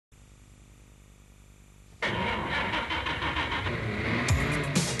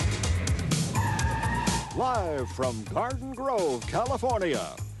Live from Garden Grove, California,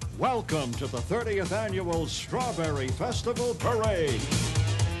 welcome to the 30th Annual Strawberry Festival Parade.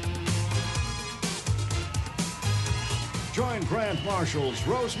 Join Grant Marshall's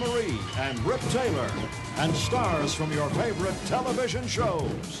Rosemarie and Rip Taylor and stars from your favorite television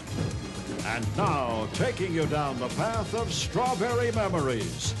shows. And now, taking you down the path of strawberry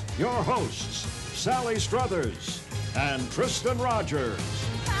memories, your hosts, Sally Struthers and Tristan Rogers.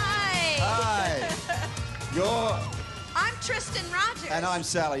 Hi. I'm Tristan Rogers. And I'm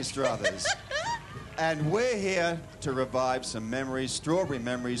Sally Struthers. And we're here to revive some memories, strawberry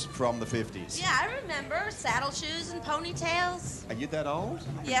memories from the 50s. Yeah, I remember saddle shoes and ponytails. Are you that old?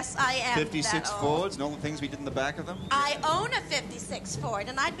 Yes, I am 56 that old. Fords and all the things we did in the back of them? I own a 56 Ford,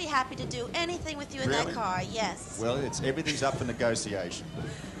 and I'd be happy to do anything with you in Really? that car, yes. Well, everything's up for negotiation.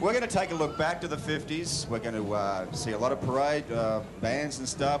 We're going to take a look back to the 50s. We're going to see a lot of parade bands and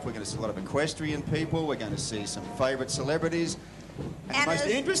stuff. We're going to see a lot of equestrian people. We're going to see some favorite celebrities. And the most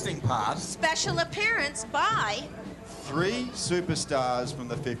interesting part... Special appearance by... 3 superstars from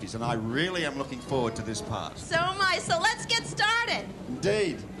the 50s, and I really am looking forward to this part. So am I. So let's get started.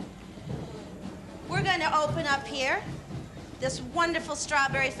 Indeed. We're going to open up here this wonderful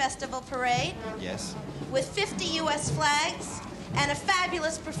Strawberry Festival Parade. Yes. With 50 U.S. flags and a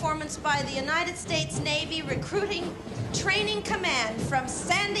fabulous performance by the United States Navy Recruiting Training Command from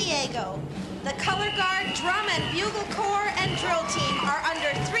San Diego. The Color Guard, Drum and Bugle Corps, and Drill Team are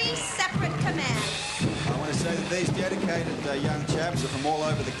under 3 separate commands. I want to say that these dedicated young chaps are from all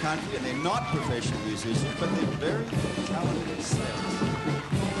over the country, and they're not professional musicians, but they're very talented themselves.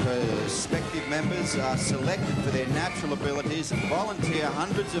 Prospective members are selected for their natural abilities and volunteer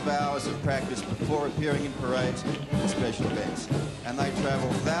hundreds of hours of practice before appearing in parades and special events. And they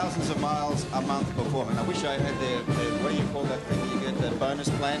travel thousands of miles a month performing. I wish I had their what do you call that thing you get, the bonus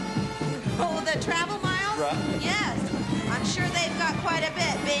plan? Oh, the travel miles? Right. Yes. I'm sure they've got quite a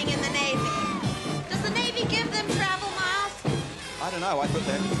bit being in the Navy. Does the Navy give them travel miles? I don't know. I thought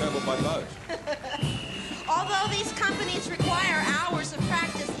they had to travel by boat. Although these companies require hours of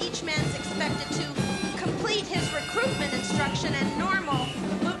practice, each man's expected to complete his recruitment instruction and normal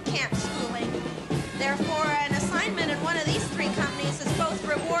boot camp schooling. Therefore, an assignment in one of these 3 companies is both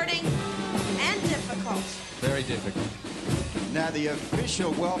rewarding and difficult. Very difficult. Now, the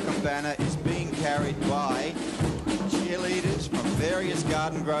official welcome banner is being carried by cheerleaders from various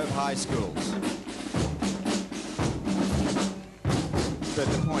Garden Grove high schools. But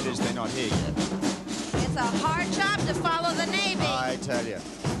the point is they're not here yet. It's a hard job to follow the Navy. I tell you.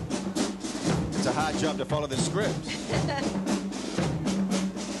 It's a hard job to follow the script.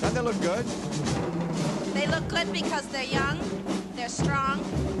 Don't they look good? They look good because they're young, they're strong,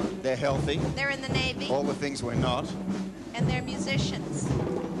 They're healthy. they're in the Navy, All the things we're not. and they're musicians.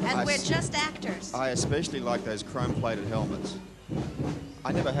 And we're just actors. I especially like those chrome-plated helmets.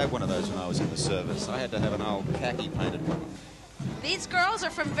 I never had one of those when I was in the service. I had to have an old khaki-painted one. These girls are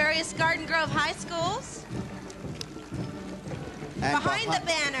from various Garden Grove high schools. And Behind the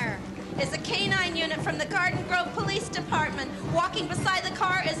banner is a canine unit from the Garden Grove Police Department. Walking beside the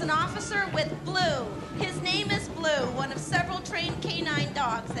car is an officer with Blue. His name is Blue, one of several trained canine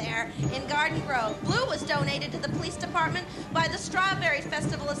dogs there in Garden Grove. Blue was donated to the police department by the Strawberry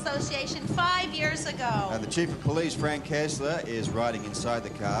Festival Association 5 years ago. And the Chief of Police, Frank Kessler, is riding inside the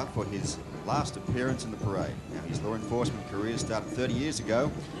car for his last appearance in the parade. Now, his law enforcement career started 30 years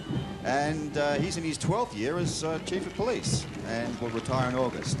ago, and he's in his 12th year as Chief of Police and will retire in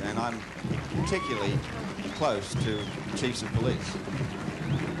August. And I'm particularly close to Chiefs of Police.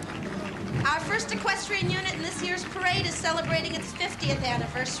 Our first equestrian unit in this year's parade is celebrating its 50th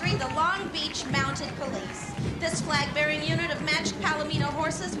anniversary, the Long Beach Mounted Police. This flag-bearing unit of matched Palomino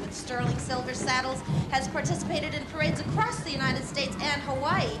horses with sterling silver saddles has participated in parades across the United States and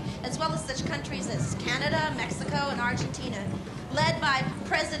Hawaii, as well as such countries as Canada, Mexico, and Argentina. Led by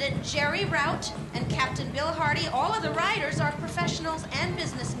President Jerry Rout and Captain Bill Hardy, all of the riders are professionals and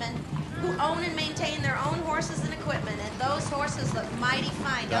businessmen who own and maintain their own horses and equipment, and those horses look mighty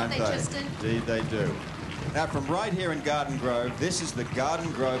fine, don't they, Tristan? Indeed they do. Now, from right here in Garden Grove, this is the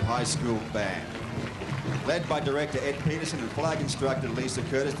Garden Grove High School Band. Led by director Ed Peterson and flag instructor Lisa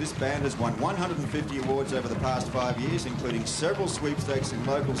Curtis, this band has won 150 awards over the past 5 years, including several sweepstakes in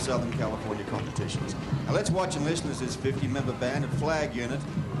local Southern California competitions. Now let's watch and listen as this 50-member band and flag unit,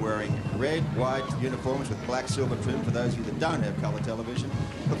 wearing red, white uniforms with black silver trim for those of you that don't have color television,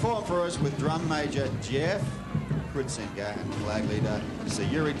 perform for us with drum major Jeff Kritzinger and flag leader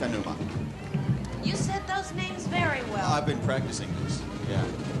Sayuri Tanuma. You said those names very well. I've been practicing this, yeah.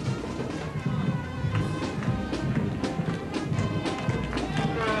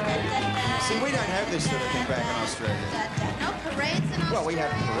 See, we don't have this sort of thing back in Australia. No parades in Australia? Well, we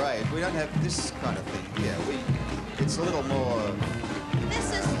have parades. We don't have this kind of thing here. It's a little more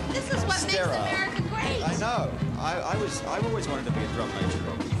This is what sterile. makes America great. I know. I've always wanted to be a drum major.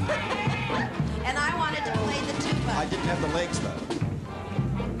 And I wanted to play the tuba. I didn't have the legs, though.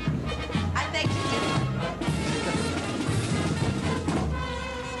 I beg you did.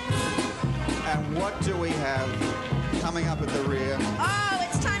 And what do we have coming up at the rear? Oh,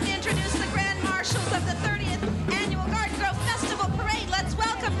 it's time to introduce the Grand Marshals of the 30th Annual Garden Grove Festival Parade. Let's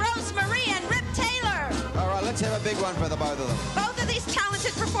welcome Rose Marie and Rip Taylor. All right, let's have a big one for the both of them. Both of these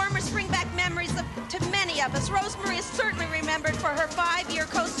talented performers bring back memories to many of us. Rose Marie is certainly remembered for her 5-year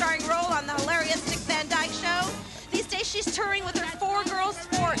co-starring role on the hilarious Dick Van Dyke Show. These days she's touring with her 4 Girls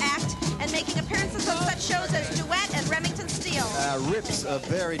 4 act and making appearances on such shows as Duet and Remington Steele. Rip's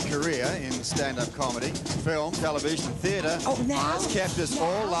varied career in stand-up comedy, film, television, and theatre has kept us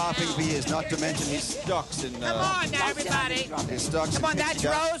all laughing for years, not to mention his stocks in... Come on now, everybody. His stocks Come on, in that's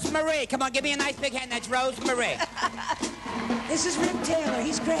Rose Marie. Come on, give me a nice big hand. That's Rose Marie. This is Rip Taylor.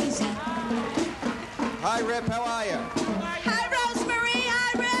 He's crazy. Hi, Rip. How are you? Hi, Rose Marie.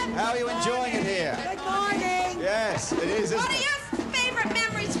 Hi, Rip. How are you enjoying it here? Good morning. Yes, it is, What isn't are it? your favorite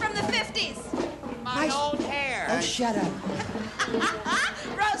memories from the 50s? My old hair. Oh, shut up.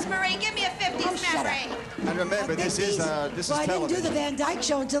 Rose Marie, give me a 50s Oh, shut memory. And remember, this is Well, I didn't television. do the Van Dyke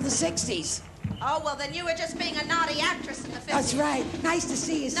Show until the 60s. Oh, well, then you were just being a naughty actress in the 50s. That's right. Nice to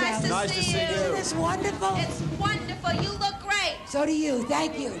see you, Nice Sally. to Nice to see you. Isn't this wonderful? It's wonderful. You look great. So do you.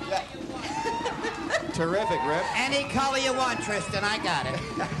 Thank you. Terrific, Rip. Any color you want, Tristan. I got it.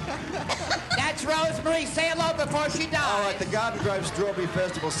 That's Rose Marie. Say hello before she dies. All right, the Garden Grove Strawberry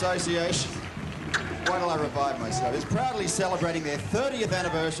Festival Association, why don't I revive myself, is proudly celebrating their 30th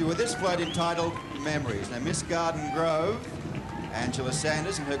anniversary with this float entitled Memories. Now, Miss Garden Grove, Angela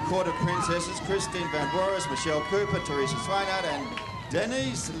Sanders and her court of princesses, Christine Van Boris, Michelle Cooper, Teresa Swinart, and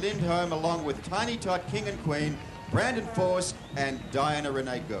Denise Lindholm, along with Tiny Tot, King and Queen, Brandon Force, and Diana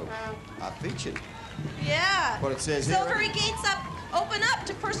Renee Go, are featured. Yeah. What it says here. Silvery gates open up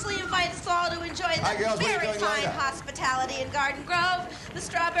to personally invite us all to enjoy the Hi, girls. What are you very doing fine later? hospitality in Garden Grove. The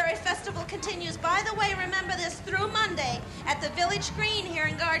Strawberry Festival continues. By the way, remember this through Monday at the Village Green here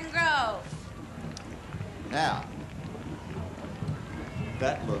in Garden Grove. Now,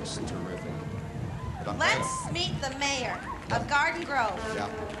 that looks terrific. But I'm Let's meet the mayor of Garden Grove. Yeah.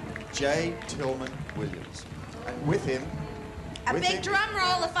 J. Tillman Williams. And with him... A with big him drum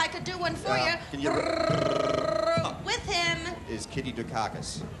roll if I could do one for you. Can you... With him. is Kitty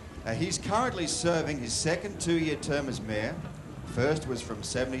Dukakis. He's currently serving his second 2-year term as mayor. First was from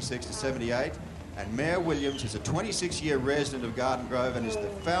 76 to 78. And Mayor Williams is a 26-year resident of Garden Grove and is the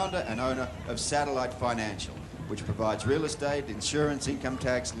founder and owner of Satellite Financial, which provides real estate, insurance, income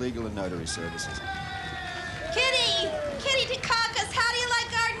tax, legal and notary services. Kitty Dukakis, how do you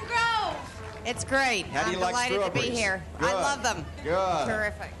like Garden Grove? It's great. How do you I'm like delighted to strawberries? be here. Good. I love them. Good.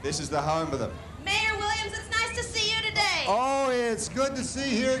 Terrific. This is the home of them. Mayor Williams, it's nice to see you today. Oh, it's good to see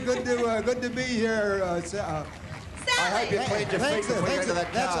here. Good to be here. I Sally. hope you cleaned your feet before you went to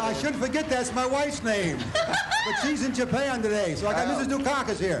that car. I shouldn't forget that's my wife's name. But she's in Japan today, so I got Oh. Mrs.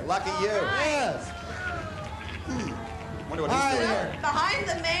 Dukakis here. Lucky you. Yes. Wonder what Hi he's doing. there. Behind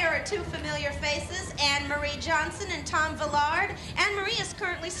the mayor are two familiar faces, Anne-Marie Johnson and Tom Villard. Anne-Marie is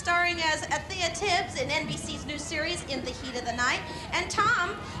currently starring as Athea Tibbs in NBC's new series, In the Heat of the Night. And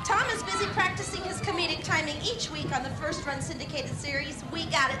Tom is busy practicing his comedic timing each week on the first-run syndicated series, We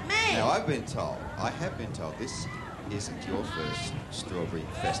Got It Made. Now, I have been told, this isn't your first Strawberry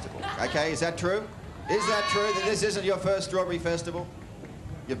Festival. Okay, is that true? Is that true that this isn't your first Strawberry Festival?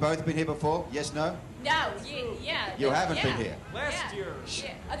 You've both been here before? Yes, no? No, yeah. You haven't been here. Last year.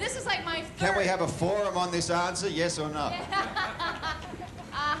 Yeah. This is like my third. Can we have a forum on this answer, yes or no?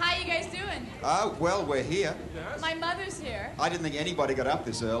 How you guys doing? Well, we're here. My mother's here. I didn't think anybody got up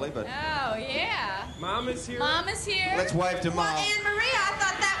this early, but Oh, yeah. Mom is here. Mom is here. let's wave to Well, Mom. Anne-Marie, I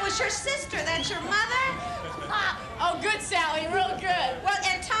thought that was your sister. That's your mother? Oh, good, Sally. Real good. Well,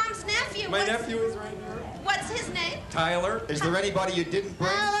 and Tom's nephew. My nephew is right here. What's his name? Tyler. Is there anybody you didn't bring?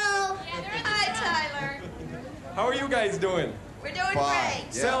 Hello. Hi, Tyler. How are you guys doing? We're doing Fine. great. Yeah.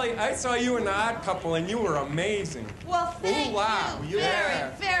 Sally, I saw you in The Odd Couple, and you were amazing. Well, thank Ooh, wow. you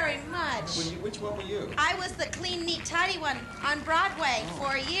Yeah. very much. Which one were you? I was the clean, neat, tidy one on Broadway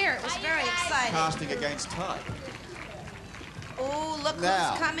for a year. It was very exciting. Casting against type. Oh, look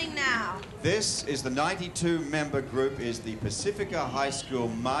Now. who's coming now. This is the 92-member group, is the Pacifica High School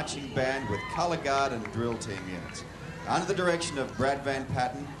Marching Band with color guard and drill team units. Under the direction of Brad Van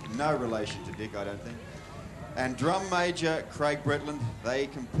Patten, no relation to Dick, I don't think. And drum major Craig Britland. They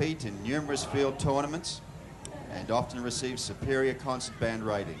compete in numerous field tournaments and often receive superior concert band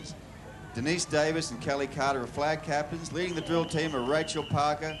ratings. Denise Davis and Kelly Carter are flag captains. Leading the drill team are Rachel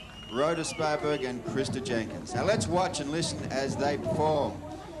Parker, Rhoda Sparberg and Krista Jenkins. Now let's watch and listen as they perform.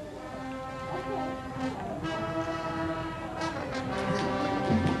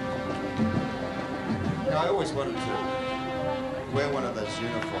 You know, I always wanted to wear one of those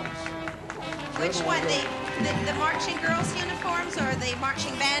uniforms. Which one? The marching girls' uniforms or the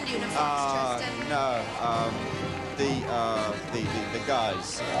marching band uniforms, Tristan? No, the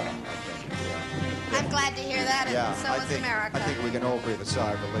guys. I'm glad to hear that, and Yeah, so is America. I think we can all breathe a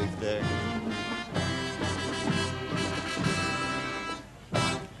sigh of relief there.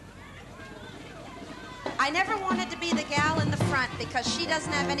 I never wanted to be the gal in the front because she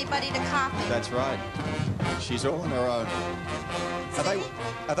doesn't have anybody to copy. That's right. She's all on her own.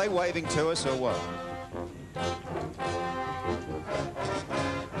 Are they waving to us or what?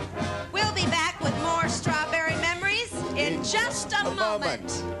 We'll be back with more Strawberry Memories in just a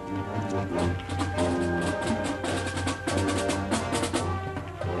moment.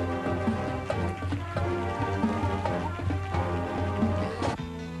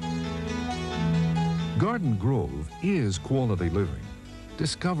 Garden Grove is quality living.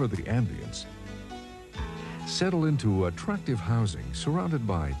 Discover the ambience. Settle into attractive housing surrounded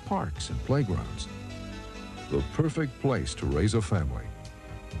by parks and playgrounds. The perfect place to raise a family.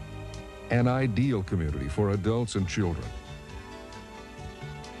 An ideal community for adults and children.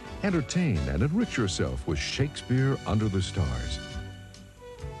 Entertain and enrich yourself with Shakespeare under the stars.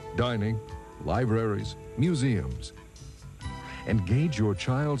 Dining, libraries, museums. Engage your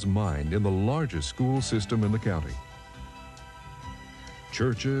child's mind in the largest school system in the county.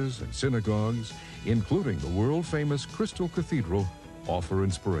 Churches and synagogues, including the world-famous Crystal Cathedral, offer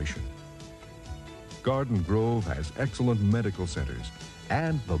inspiration. Garden Grove has excellent medical centers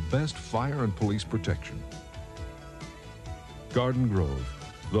and the best fire and police protection. Garden Grove,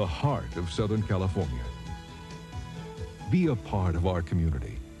 the heart of Southern California. Be a part of our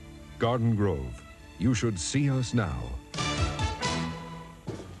community. Garden Grove, you should see us now.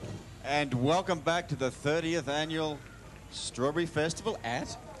 And welcome back to the 30th annual Strawberry Festival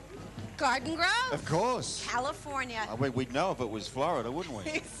at? Garden Grove? Of course. California. We'd know if it was Florida, wouldn't we?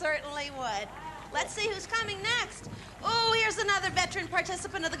 We certainly would. Let's see who's coming next. Oh, here's another veteran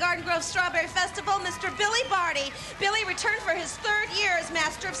participant of the Garden Grove Strawberry Festival, Mr. Billy Barty. Billy returned for his 3rd year as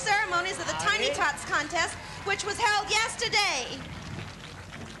Master of Ceremonies of the Tiny Tots contest, which was held yesterday.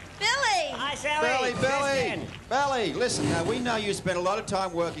 Billy! Hi, Sally. Billy, listen, now we know you spent a lot of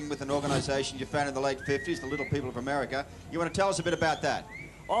time working with an organization you founded in the late 50s, the Little People of America. You want to tell us a bit about that?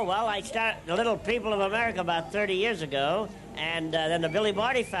 Oh, well, I started the Little People of America about 30 years ago, and then the Billy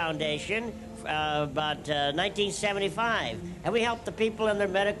Barty Foundation about 1975. And we help the people in their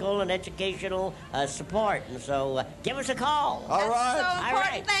medical and educational support. And so give us a call. All right. That's so important. All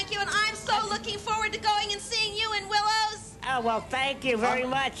right. Thank you. And I'm so looking forward to going and seeing you in Willows. Oh, well, thank you very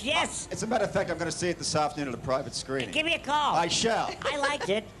much. Yes. As a matter of fact, I'm going to see it this afternoon at a private screening. Give me a call. I shall. I liked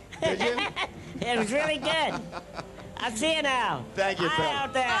it. Did you? It was really good. I'll see you now. Thank you, Hi Billy.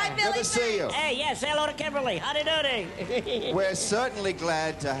 out there. Bye, Billy. Good to see you. Hey, yes, say hello to Kimberly. Howdy doody. We're certainly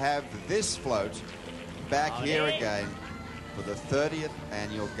glad to have this float back Howdy. here again for the 30th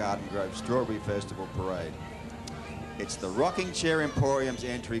annual Garden Grove Strawberry Festival Parade. It's the Rocking Chair Emporium's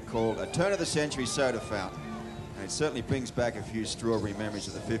entry called A Turn of the Century Soda Fountain. And it certainly brings back a few strawberry memories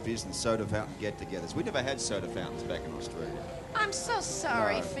of the 50s and soda fountain get-togethers. We never had soda fountains back in Australia. I'm so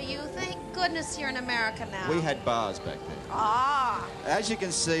sorry No. for you. Thank goodness you're in America now. We had bars back then. Ah. As you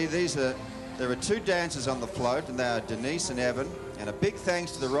can see, there are 2 dancers on the float, and they are Denise and Evan. And a big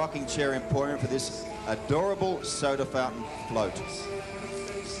thanks to the Rocking Chair Emporium for this adorable soda fountain float.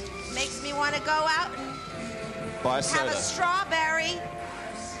 Makes me want to go out and Buy a have soda. a strawberry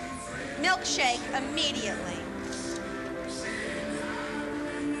milkshake immediately.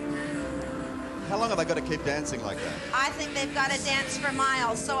 How long have they got to keep dancing like that? I think they've got to dance for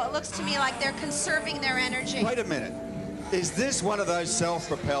miles, so it looks to me like they're conserving their energy. Wait a minute. Is this one of those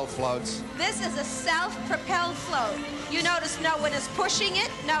self-propelled floats? This is a self-propelled float. You notice no one is pushing it,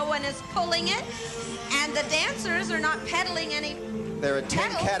 no one is pulling it, and the dancers are not pedaling any. There are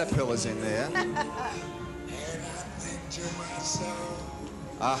 10 Pedals. caterpillars in there.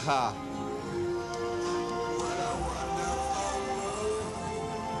 Aha.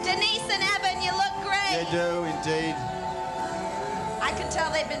 Denise and Evan, you look great. You do, indeed. I can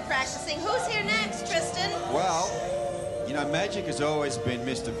tell they've been practicing. Who's here next, Tristan? Well, you know, magic has always been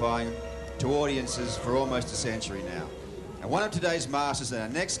mystifying to audiences for almost a century now. And one of today's masters and our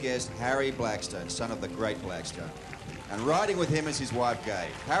next guest, Harry Blackstone, son of the great Blackstone. And riding with him is his wife, Gay.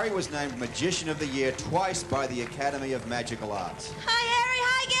 Harry was named Magician of the Year twice by the Academy of Magical Arts. Hi, Harry.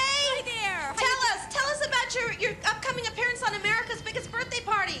 Hi, Gay. Hi there. Tell us about your upcoming appearance on America's Biggest Birthday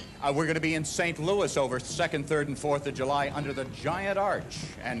Party. We're going to be in St. Louis over 2nd, 3rd, and 4th of July under the giant arch,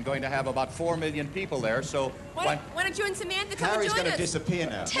 and going to have about 4 million people there. So Why don't you and Samantha come Harry's and join going us? to disappear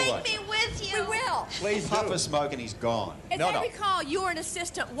now. Take me with you. We will. please Puff do. a smoke and he's gone. As No, I no. recall, you were an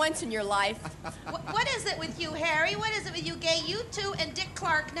assistant once in your life. What is it with you, Harry? What is it with you, Gay? You two and Dick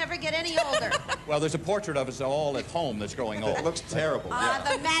Clark never get any older. Well, there's a portrait of us all at home that's growing old. It looks terrible. Ah,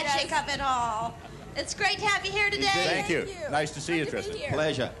 yeah. the magic of it all. It's great to have you here today. Thank you. Thank you. Nice to see you, Good to be Tristan. here.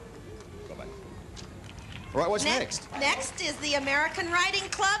 Pleasure. Bye-bye. All right, what's next? Next is the American Riding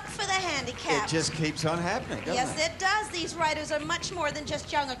Club for the It Handicapped. just keeps on happening, doesn't Yes, it? it does. These riders are much more than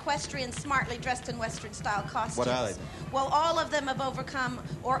just young equestrians smartly dressed in Western-style costumes. What are they? Well, all of them have overcome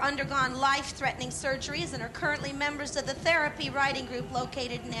or undergone life-threatening surgeries and are currently members of the therapy riding group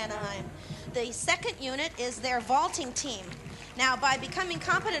located in Anaheim. The second unit is their vaulting team. Now, by becoming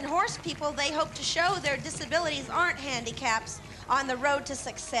competent horse people, they hope to show their disabilities aren't handicaps on the road to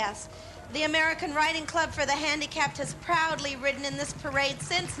success. The American Riding Club for the Handicapped has proudly ridden in this parade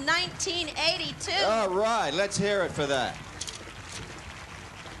since 1982. All right, let's hear it for that.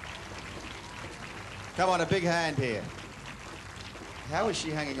 Come on, a big hand here. How is she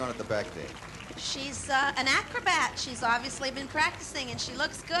hanging on at the back there? She's an acrobat. She's obviously been practicing, and she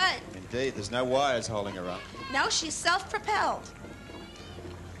looks good. Indeed, there's no wires holding her up. No, she's self-propelled.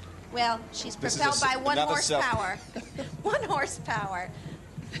 Well, she's This is propelled by one another self- horsepower. 1 horsepower.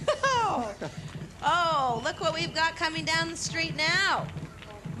 Oh, look what we've got coming down the street now.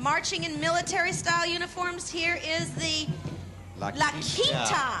 Marching in military-style uniforms, here is the La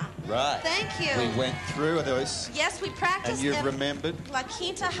Quinta. Right. Thank you. We went through those. Yes, we practiced And you've in remembered? La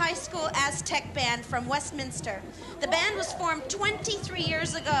Quinta High School Aztec Band from Westminster. The band was formed 23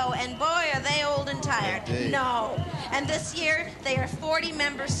 years ago, and boy, are they old and tired. Indeed. No. And this year, they are 40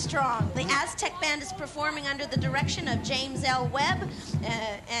 members strong. The Aztec Band is performing under the direction of James L. Webb,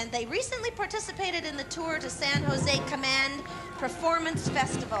 and they recently participated in the tour to San Jose Command Performance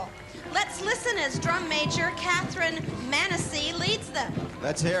Festival. Let's listen as drum major Catherine Manessy leads them.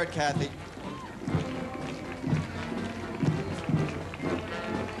 Let's hear it, Kathy.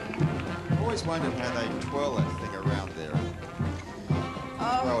 I've always wondered how they twirl that thing around there.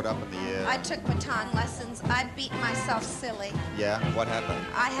 Throw it up in the air. I took baton lessons. I beat myself silly. Yeah, what happened?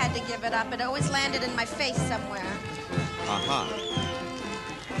 I had to give it up. It always landed in my face somewhere. Uh-huh.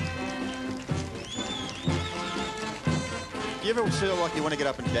 Do you ever feel like you want to get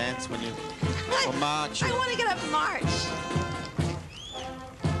up and dance when you... or march? I want to get up and march.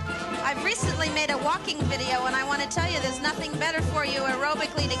 I've recently made a walking video, and I want to tell you there's nothing better for you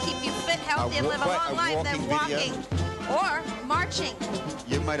aerobically to keep you fit, healthy, and live a long life than walking walking or marching.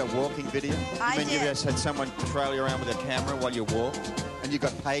 You made a walking video? I You mean you did. just had someone trail you around with a camera while you walked? And you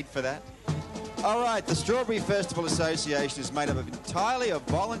got paid for that? All right, the Strawberry Festival Association is made up of entirely of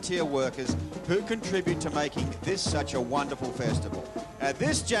volunteer workers who contribute to making this such a wonderful festival.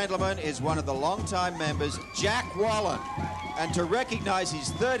 This gentleman is one of the longtime members, Jack Wallen. And to recognize his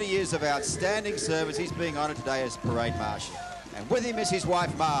 30 years of outstanding service, he's being honored today as Parade Marshal. And with him is his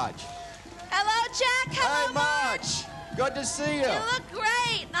wife, Marge. Hello, Jack. Hello, Hey, Marge. Good to see you. You look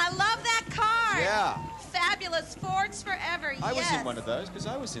great, and I love that car. Yeah. Fabulous. Fords forever. I was yes. in one of those because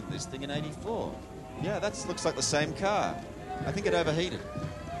I was in this thing in '84. Yeah, that looks like the same car. I think it overheated.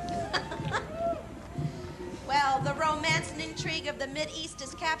 Well, the romance and intrigue of the Mid-East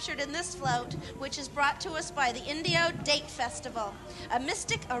is captured in this float, which is brought to us by the Indio Date Festival. A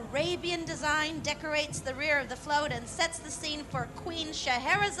mystic Arabian design decorates the rear of the float and sets the scene for Queen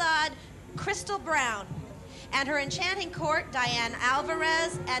Scheherazade Crystal Brown and her enchanting court, Diane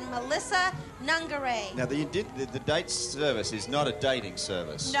Alvarez and Melissa Nungaray. Now, the date service is not a dating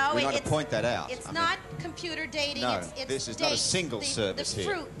service. No, we want it's to point that out. It's I not computer dating. No, it's this is not a dates. single the, service the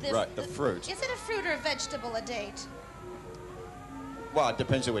here. fruit, Right, the fruit. Is it a fruit or a vegetable, a date? Well, it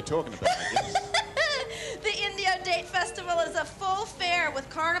depends who we're talking about, I guess. The Indio Date Festival is a full fair with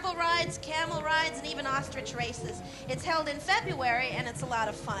carnival rides, camel rides, and even ostrich races. It's held in February, and it's a lot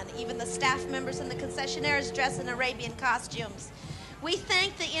of fun. Even the staff members and the concessionaires dress in Arabian costumes. We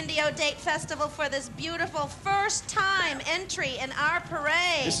thank the Indio Date Festival for this beautiful first-time entry in our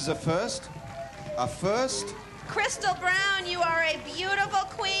parade. This is a first? A first? Crystal Brown, you are a beautiful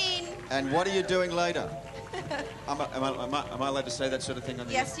queen. And what are you doing later? Am I allowed to say that sort of thing on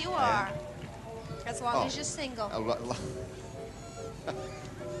the Yes, you I are. am? As long Oh. as you're single.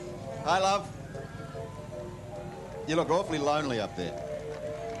 Hi, love. You look awfully lonely up there.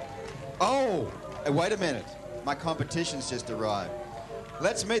 Oh, wait a minute. My competition's just arrived.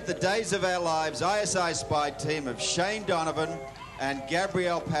 Let's meet the Days of Our Lives ISI Spy team of Shane Donovan and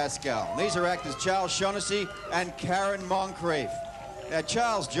Gabrielle Pascal. These are actors Charles Shaughnessy and Karen Moncrief. Now,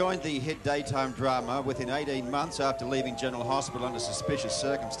 Charles joined the hit daytime drama within 18 months after leaving General Hospital under suspicious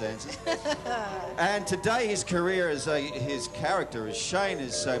circumstances. And today his career as his character as Shane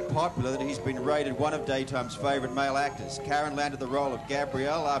is so popular that he's been rated one of daytime's favourite male actors. Karen landed the role of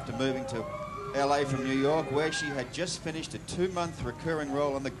Gabrielle after moving to LA from New York, where she had just finished a 2-month recurring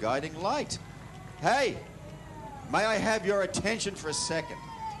role on The Guiding Light. Hey, may I have your attention for a second?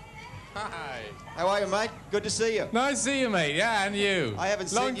 Hi. How are you, mate? Good to see you. Nice to see you, mate. Yeah, and you. I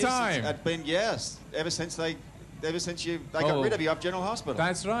haven't Long seen you time. since... Yes, ever since they got rid of you off General Hospital.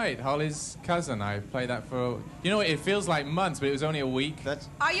 That's right. Holly's cousin. I played that for... You know, it feels like months, but it was only a week.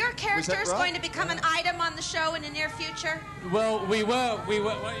 Are your characters right? going to become an item on the show in the near future? Well, we were... What do you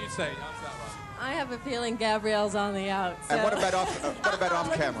say? Answer that one. I have a feeling Gabrielle's on the out. So. And what about off I'm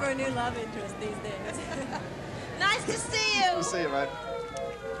camera? looking for a new love interest these days. Nice to see you. Good to see you, mate.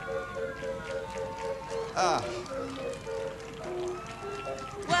 Ah.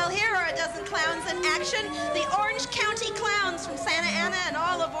 Well, here are a dozen clowns in action. The Orange County Clowns from Santa Ana and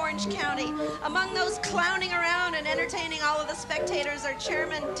all of Orange County. Among those clowning around and entertaining all of the spectators are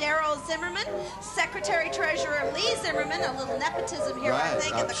Chairman Daryl Zimmerman, Secretary-Treasurer Lee Zimmerman, a little nepotism here, I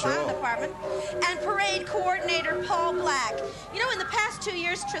think, in the clown department, and Parade Coordinator Paul Black. You know, in the past 2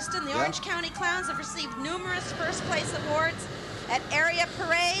 years, Tristan, the Orange County Clowns have received numerous first-place awards at area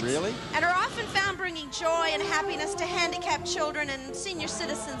parades. Really? And are often found bringing joy and happiness to handicapped children and senior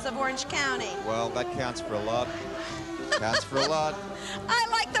citizens of Orange County. Well, that counts for a lot. Counts for a lot. I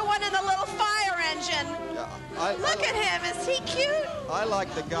like the one in the little fire engine. Look at him. Is he cute? I like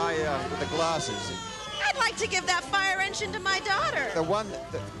the guy with the glasses. I'd like to give that fire engine to my daughter. The one,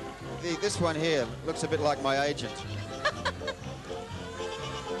 this one here looks a bit like my agent.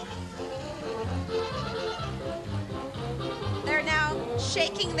 They're now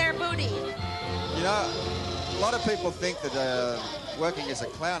shaking their booty. You know, a lot of people think that working as a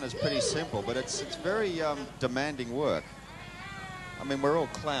clown is pretty simple, but it's very demanding work. I mean, we're all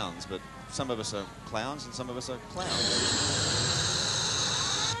clowns, but some of us are clowns and some of us are clowns.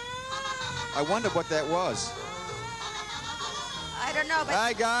 I wonder what that was. I don't know, but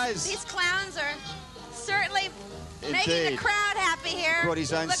hi, guys. These clowns are certainly making Indeed. the crowd happy here. Brought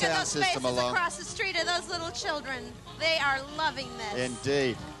his own Look sound at those system faces along. across the street of those little children. They are loving this.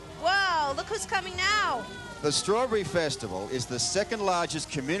 Indeed. Whoa, look who's coming now. The Strawberry Festival is the second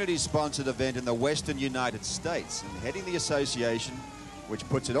largest community-sponsored event in the Western United States. And heading the association, which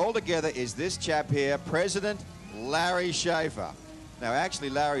puts it all together, is this chap here, President Larry Schaefer. Now,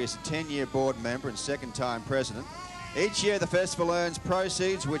 actually, Larry is a 10-year board member and second-time president. Each year, the festival earns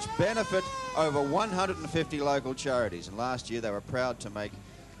proceeds which benefit over 150 local charities. And last year, they were proud to make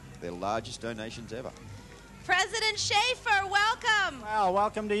their largest donations ever. President Schaefer, welcome. Well,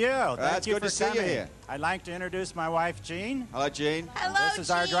 welcome to you. Thank you good for to see you coming. here. I'd like to introduce my wife, Jean. Hello, Jean. Hello, This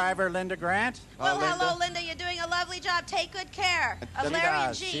is our Jean. driver, Linda Grant. Well, hello, Linda. You're doing a lovely job. Take good care of She Larry and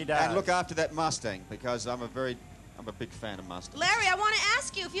does, Jean. she does. And look after that Mustang, because I'm a big fan of Mustangs. Larry, I want to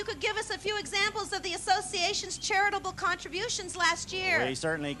ask you if you could give us a few examples of the association's charitable contributions last year. We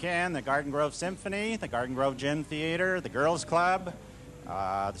certainly can. The Garden Grove Symphony, the Garden Grove Gym Theater, the Girls Club,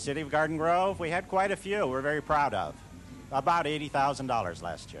 the City of Garden Grove. We had quite a few we're very proud of. About $80,000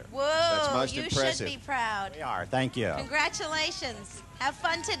 last year. Whoa, That's most you impressive. should be proud. We are. Thank you. Congratulations. Have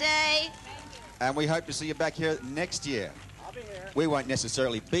fun today. And we hope to see you back here next year. I'll be here. We won't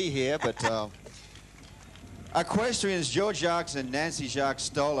necessarily be here, but equestrians George Jacques and Nancy Jacques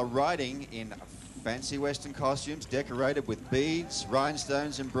Stoll are riding in fancy Western costumes decorated with beads,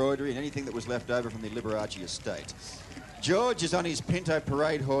 rhinestones, embroidery, and anything that was left over from the Liberace estate. George is on his Pinto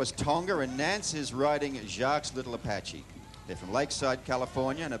parade horse Tonga, and Nance is riding Jacques' little Apache. They're from Lakeside,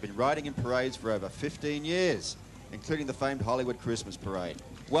 California, and have been riding in parades for over 15 years, including the famed Hollywood Christmas Parade.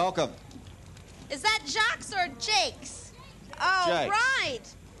 Welcome. Is that Jacques or Jake's? Oh, Jake's. right.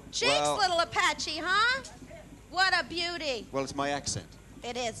 Jake's Well- little Apache, huh? What a beauty. Well, it's my accent.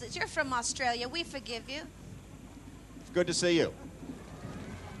 It is. You're from Australia. We forgive you. Good to see you.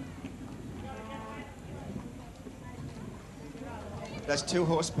 That's 2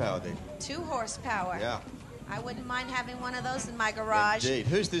 horsepower there. 2 horsepower. Yeah. I wouldn't mind having one of those in my garage. Indeed.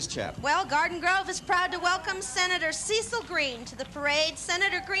 Who's this chap? Well, Garden Grove is proud to welcome Senator Cecil Green to the parade.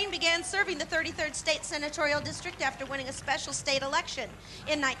 Senator Green began serving the 33rd State Senatorial District after winning a special state election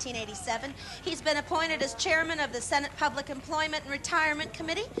in 1987. He's been appointed as chairman of the Senate Public Employment and Retirement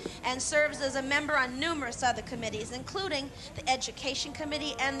Committee and serves as a member on numerous other committees, including the Education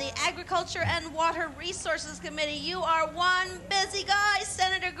Committee and the Agriculture and Water Resources Committee. You are one busy guy,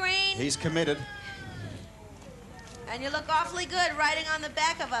 Senator Green. He's committed. And you look awfully good riding on the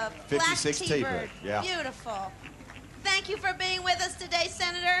back of a black 56 T-bird. T-bird, yeah. Beautiful. Thank you for being with us today,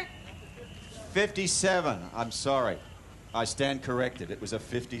 Senator. 57. I'm sorry. I stand corrected. It was a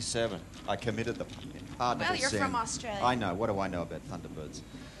 57. I committed the pardonable Well, you're sin. from Australia. I know. What do I know about Thunderbirds?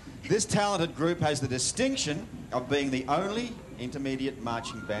 This talented group has the distinction of being the only intermediate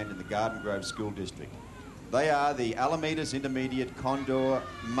marching band in the Garden Grove School District. They are the Alameda's Intermediate Condor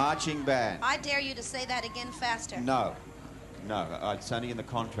Marching Band. I dare you to say that again faster. No. It's only in the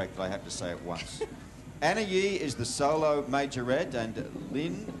contract that I have to say it once. Anna Yee is the solo majorette, and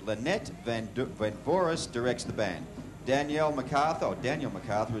Lynette Van Voris directs the band. Daniel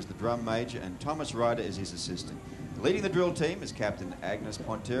MacArthur is the drum major, and Thomas Ryder is his assistant. Leading the drill team is Captain Agnes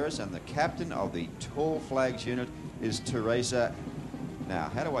Ponteris, and the captain of the Tall Flags unit is Teresa. Now,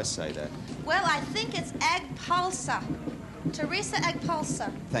 how do I say that? Well, I think it's Agpulsa. Teresa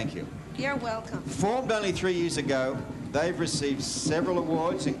Agpulsa. Thank you. You're welcome. Formed only 3 years ago, they've received several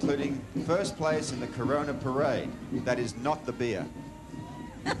awards, including first place in the Corona Parade. That is not the beer.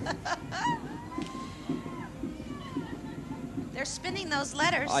 They're spinning those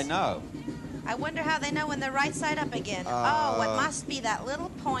letters. I know. I wonder how they know when they're right side up again. Oh, it must be that little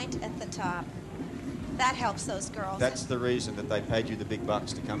point at the top. That helps those girls. That's the reason that they paid you the big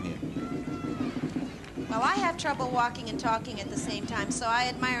bucks to come here. Well, I have trouble walking and talking at the same time, so I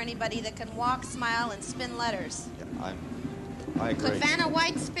admire anybody that can walk, smile, and spin letters. Yeah, I agree. Could Vanna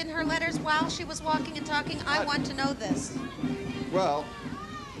White spin her letters while she was walking and talking? I want to know this. Well,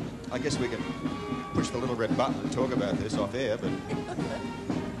 I guess we can push the little red button and talk about this off air, but...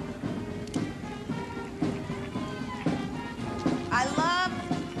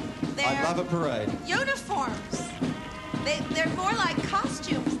 I love a parade. Uniforms. They're more like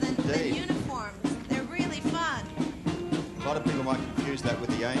costumes than uniforms. They're really fun. A lot of people might confuse that with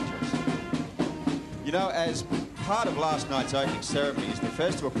the Angels. You know, as part of last night's opening ceremonies, the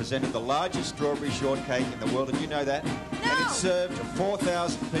festival presented the largest strawberry shortcake in the world. Did you know that? No. And it served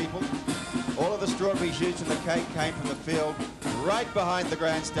 4,000 people. All of the strawberries used in the cake came from the field right behind the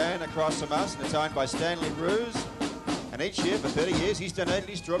grandstand across from us, and it's owned by Stanley Ruse. And each year, for 30 years, he's donated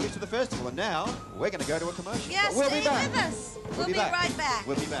his strawberries to the festival. And now, we're going to go to a commercial. Yes, we'll be back. Stay with us. We'll be right back.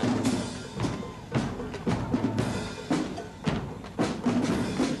 We'll be back.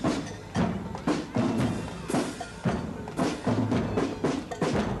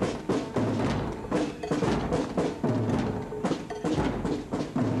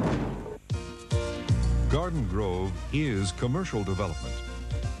 Garden Grove is commercial development.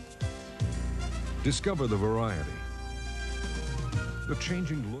 Discover the variety, the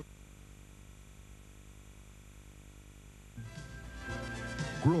changing look,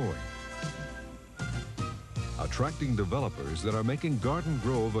 growing, attracting developers that are making Garden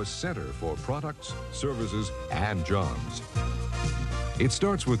Grove a center for products, services, and jobs. It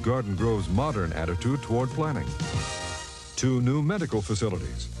starts with Garden Grove's modern attitude toward planning. 2 new medical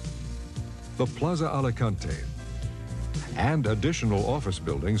facilities, the Plaza Alicante, and additional office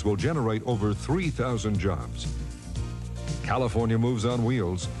buildings will generate over 3,000 jobs. California moves on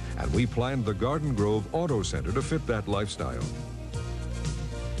wheels, and we planned the Garden Grove Auto Center to fit that lifestyle.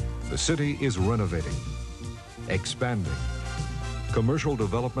 The city is renovating, expanding. Commercial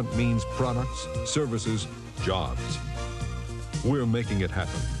development means products, services, jobs. We're making it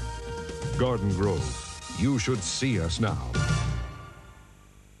happen. Garden Grove, you should see us now.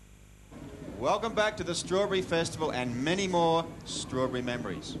 Welcome back to the Strawberry Festival and many more strawberry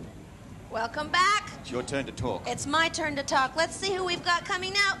memories. Welcome back. It's your turn to talk. It's my turn to talk. Let's see who we've got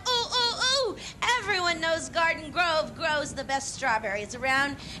coming now. Ooh, ooh, ooh. Everyone knows Garden Grove grows the best strawberries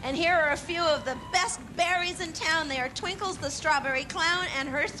around. And here are a few of the best berries in town. They are Twinkles the Strawberry Clown and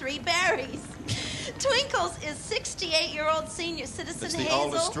her 3 berries. Twinkles is 68-year-old senior citizen It's the Hazel.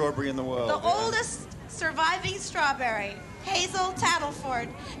 oldest strawberry in the world. The oldest surviving strawberry. Hazel Tattleford.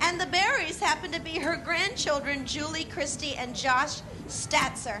 And the berries happen to be her grandchildren, Julie Christie and Josh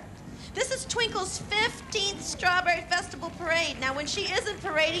Statzer. This is Twinkle's 15th Strawberry Festival Parade. Now, when she isn't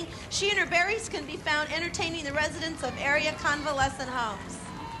parading, she and her berries can be found entertaining the residents of area convalescent homes.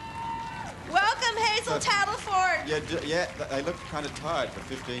 Welcome, Hazel Tattleford. Yeah, they look kind of tired for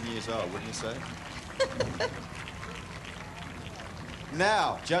 15 years old, wouldn't you say?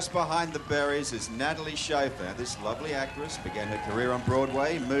 Now, just behind the berries is Natalie Schaefer. This lovely actress began her career on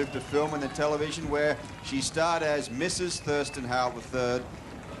Broadway, moved to film and then television, where she starred as Mrs. Thurston Howell III,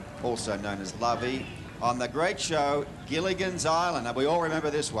 also known as Lovey, on the great show Gilligan's Island. Now, we all remember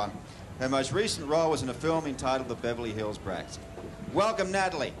this one. Her most recent role was in a film entitled The Beverly Hills Brats. Welcome,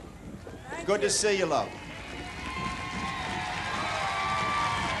 Natalie. Good to see you, love.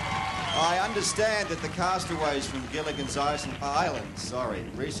 I understand that the castaways from Gilligan's Island,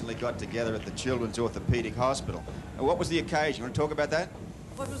 recently got together at the Children's Orthopedic Hospital. And what was the occasion? You want to talk about that?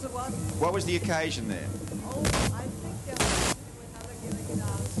 What was the what? What was the occasion there? Oh, I think there was another Gilligan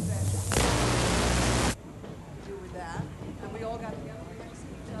Island special to do with that. And we all got together next to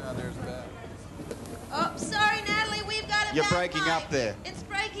each other. Now there's that. Oh, sorry, Natalie, we've got a You're bad breaking mic. up there. It's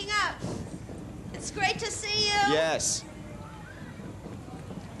breaking up. It's great to see you. Yes.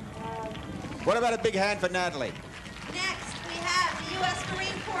 What about a big hand for Natalie? Next, we have the U.S.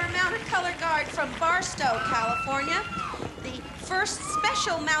 Marine Corps Mounted Color Guard from Barstow, California. The first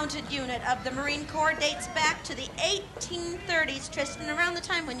special mounted unit of the Marine Corps dates back to the 1830s, Tristan, around the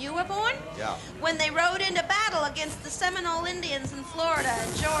time when you were born. Yeah. When they rode into battle against the Seminole Indians in Florida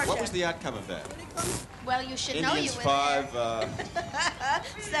and Georgia. What was the outcome of that? Well, you should Indians know you were 5, there.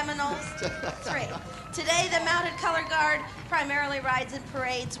 Seminoles 3. Today, the Mounted Color Guard primarily rides in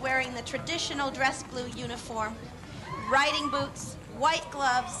parades wearing the traditional dress blue uniform, riding boots, white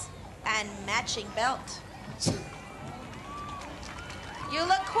gloves, and matching belt. You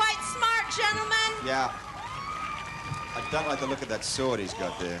look quite smart, gentlemen. Yeah. I don't like the look of that sword he's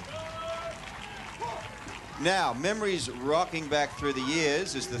got there. Now, memories rocking back through the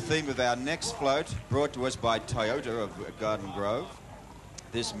years is the theme of our next float, brought to us by Toyota of Garden Grove.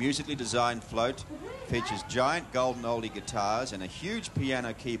 This musically designed float features giant golden oldie guitars and a huge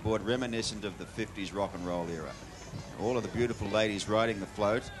piano keyboard reminiscent of the 50s rock and roll era. All of the beautiful ladies riding the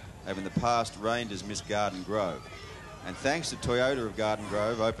float have in the past reigned as Miss Garden Grove. And thanks to Toyota of Garden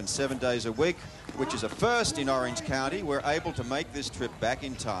Grove, open 7 days a week, which is a first in Orange County, we're able to make this trip back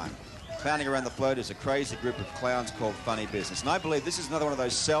in time. Clowning around the float is a crazy group of clowns called Funny Business. And I believe this is another one of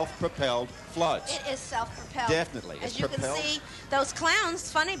those self-propelled floats. It is self-propelled. Definitely. As It's you propelled. can see, those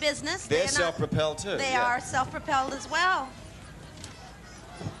clowns, Funny Business, They're not- self-propelled too. They yeah. are self-propelled as well.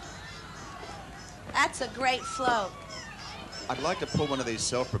 That's a great float. I'd like to pull one of these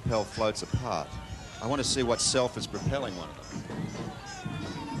self-propelled floats apart. I want to see what self is propelling one of them.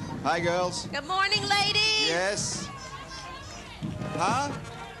 Hi, girls. Good morning, ladies. Yes. Huh?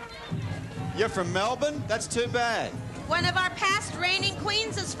 You're from Melbourne? That's too bad. One of our past reigning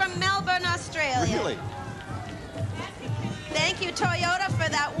queens is from Melbourne, Australia. Really? Thank you, Toyota, for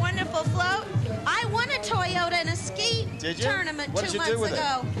that wonderful float. I won a Toyota in a ski Did you? tournament What did 2 you do months with it?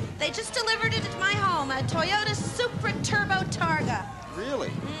 ago. They just delivered it to my home, a Toyota Supra Turbo Targa.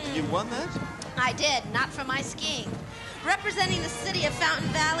 Really? You won that? I did, not for my skiing. Representing the city of Fountain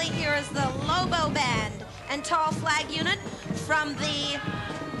Valley, here is the Lobo Band and Tall Flag Unit from the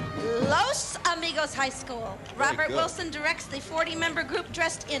Los Amigos High School. Robert good. Wilson directs the 40-member group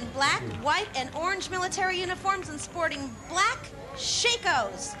dressed in black, white, and orange military uniforms and sporting black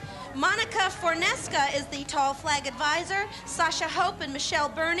Shakos. Monica Fornesca is the Tall Flag advisor. Sasha Hope and Michelle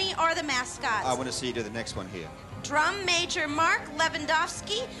Burney are the mascots. I want to see you do the next one here. Drum Major Mark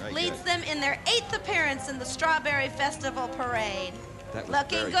Lewandowski Very leads good. them in their 8th appearance in the Strawberry Festival Parade. That was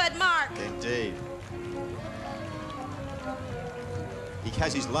Looking very good, Mark. Indeed. He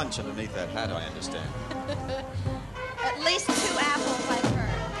has his lunch underneath that hat, I understand. At least 2 apples, I've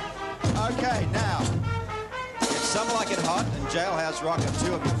heard. Okay, now, if Some Like It Hot and Jailhouse Rock are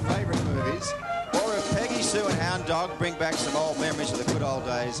 2 of your favorite movies, or if Peggy Sue and Hound Dog bring back some old memories of the good old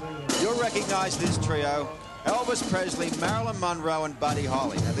days, you'll recognize this trio: Elvis Presley, Marilyn Monroe, and Buddy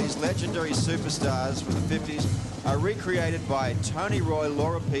Holly. Now, these legendary superstars from the 50s are recreated by Tony Roy,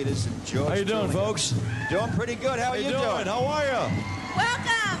 Laura Peters, and George How you doing, Thurling. folks? Doing pretty good. How are you doing? How are you?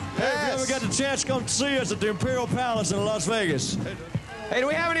 Welcome. Hey, if you ever got the chance, come see us at the Imperial Palace in Las Vegas. Hey, do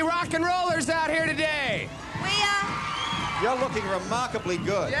we have any rock and rollers out here today? You're looking remarkably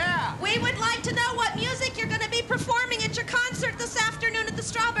good. Yeah. We would like to know what music you're going to be performing at your concert this afternoon at the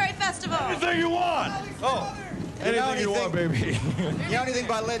Strawberry Festival. Anything you want. Oh. Anything you want, baby. You know anything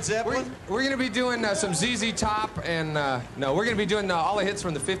by Led Zeppelin? We're going to be doing some ZZ Top, and no, we're going to be doing all the hits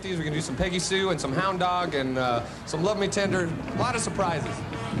from the 50s. We're going to do some Peggy Sue and some Hound Dog and some Love Me Tender. A lot of surprises.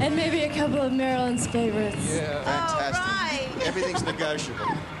 And maybe a couple of Marilyn's favorites. Yeah. Fantastic. All right. Everything's negotiable.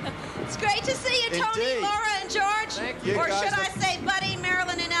 It's great to see you, Tony, Indeed. Laura, and George. Thank you, Or guys. should I say Buddy,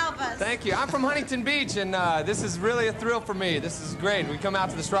 Marilyn, and Elvis? Thank you. I'm from Huntington Beach, and this is really a thrill for me. This is great. We come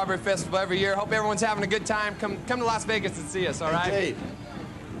out to the Strawberry Festival every year. Hope everyone's having a good time. Come to Las Vegas and see us, all right? Indeed.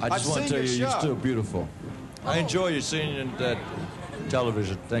 I just want to tell you, you're still beautiful. I enjoy you seeing you that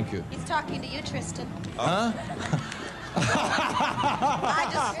television. Thank you. He's talking to you, Tristan. Huh? I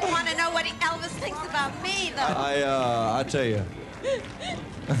just want to know what Elvis thinks about me, though. I tell you.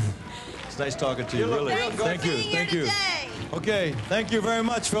 It's nice talking to you, really. Thank you. Thank you. Okay, thank you very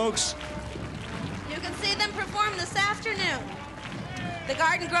much, folks. You can see them perform this afternoon. The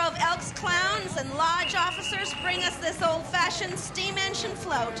Garden Grove Elks clowns and lodge officers bring us this old-fashioned steam engine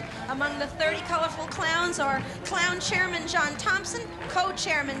float. Among the 30 colorful clowns are Clown Chairman John Thompson,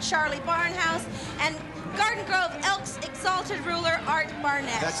 Co-Chairman Charlie Barnhouse, and Garden Grove Elks exalted ruler Art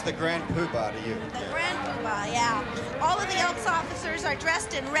Barnett. That's the Grand Poobah to you. The Grand Poobah, yeah. All of the Elks officers are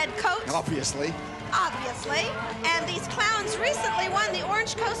dressed in red coats. Obviously. And these clowns recently won the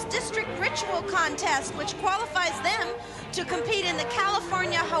Orange Coast District Ritual Contest, which qualifies them to compete in the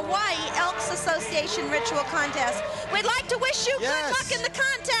California-Hawaii Elks Association Ritual Contest. We'd like to wish you good luck in the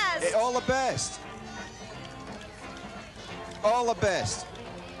contest. All the best. All the best.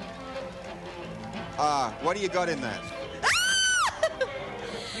 What do you got in that?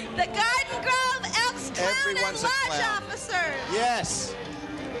 The Garden Grove Elks Clown and Lodge officers. Yes.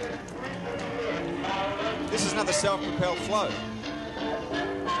 This is another self-propelled float.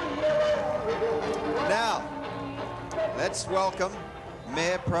 Now, let's welcome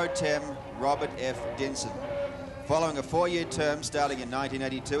Mayor Pro Tem Robert F. Dinson. Following a 4-year term starting in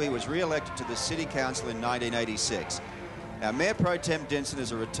 1982, he was re-elected to the City Council in 1986. Now, Mayor Pro Tem Dinson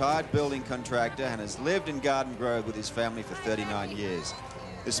is a retired building contractor and has lived in Garden Grove with his family for 39 years.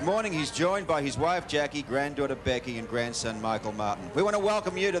 This morning, he's joined by his wife, Jackie, granddaughter, Becky, and grandson, Michael Martin. We want to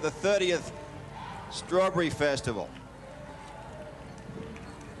welcome you to the 30th Strawberry Festival.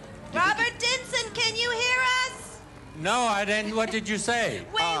 Robert Dinson, can you hear us? No, I didn't. What did you say?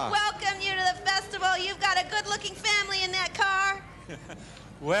 We welcome you to the festival. You've got a good-looking family in that car.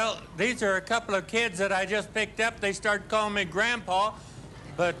 Well, these are a couple of kids that I just picked up. They started calling me Grandpa,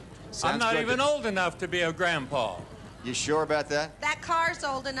 but I'm not even old enough to be a grandpa. You sure about that? That car's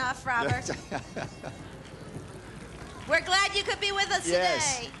old enough, Robert. We're glad you could be with us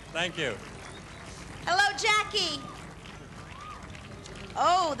today. Thank you. Hello, Jackie.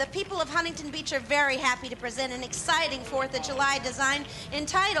 Oh, the people of Huntington Beach are very happy to present an exciting 4th of July design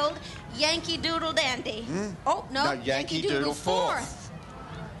entitled Yankee Doodle Dandy. Oh, no, Yankee Doodle 4th.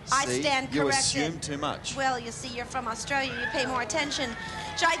 I stand corrected. You assume too much. Well, you see, you're from Australia. You pay more attention.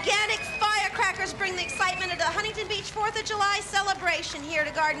 Gigantic firecrackers bring the excitement of the Huntington Beach 4th of July celebration here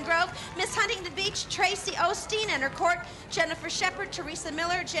to Garden Grove. Miss Huntington Beach, Tracy Osteen, and her court, Jennifer Shepard, Teresa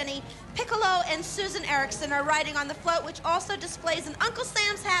Miller, Jenny Piccolo, and Susan Erickson are riding on the float, which also displays an Uncle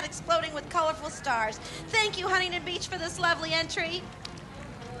Sam's hat exploding with colorful stars. Thank you, Huntington Beach, for this lovely entry.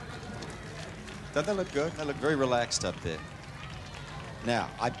 Don't they look good? They look very relaxed up there. Now,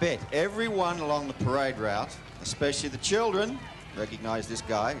 I bet everyone along the parade route, especially the children, recognize this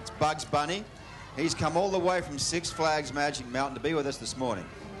guy. It's Bugs Bunny. He's come all the way from Six Flags Magic Mountain to be with us this morning.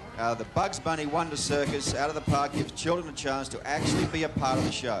 The Bugs Bunny Wonder Circus out of the park gives children a chance to actually be a part of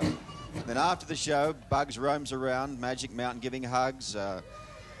the show. Then after the show, Bugs roams around Magic Mountain giving hugs,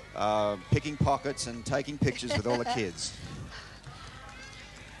 picking pockets, and taking pictures with all the kids.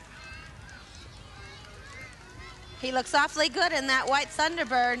 He looks awfully good in that white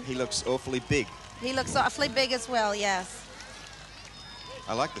Thunderbird. He looks awfully big. He looks awfully big as well, yes.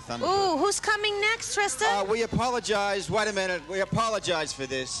 I like the Thunderbird. Ooh, who's coming next, Tristan? We apologize. Wait a minute. We apologize for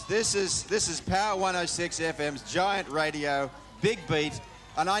this. This is Power 106 FM's giant radio, big beat.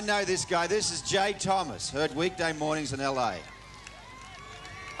 And I know this guy. This is Jay Thomas, heard weekday mornings in L.A.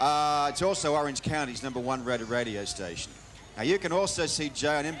 It's also Orange County's #1 rated radio station. Now, you can also see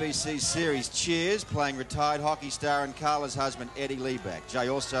Jay on NBC's series Cheers, playing retired hockey star and Carla's husband, Eddie Liebeck. Jay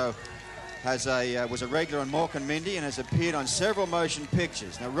also was a regular on Mork and Mindy and has appeared on several motion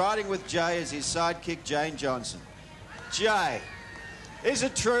pictures. Now, riding with Jay is his sidekick, Jane Johnson. Jay, is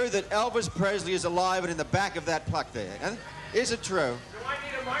it true that Elvis Presley is alive and in the back of that pluck there? And is it true? Do I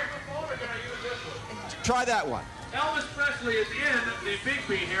need a microphone or can I use this one? Try that one. Elvis Presley is in the big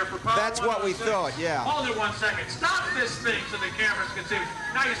beat here for Power 106. That's what we thought, yeah. Hold it 1 second. Stop this thing so the cameras can see me.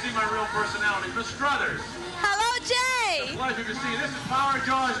 Now you see my real personality. Miss Struthers. Hello, Jay. It's a pleasure to see you. This is Power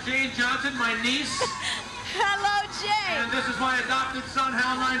Jaws Jane Johnson, my niece. Hello, Jay. And this is my adopted son,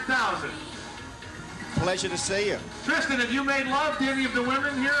 Hal 9000. pleasure to see you. Tristan, have you made love to any of the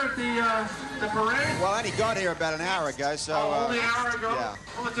women here at the parade? Well, I only got here about an hour ago, so... only an hour ago? Yeah.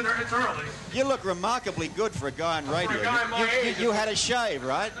 Well, it's early. You look remarkably good for a guy on radio. For a guy my age. You had a shave,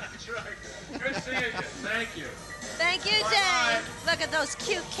 right? That's right. Good seeing you. Thank you. Thank you, Dave. Look at those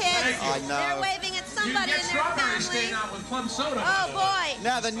cute kids. I know. They're waving at somebody you in get their strawberry family. stain out with plum soda. Oh, boy.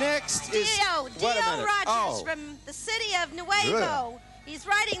 Now, the next is... Dio Wait a minute. Rogers Oh. from the city of Nuevo. He's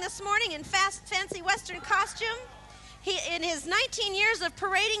riding this morning in fancy Western costume. In his 19 years of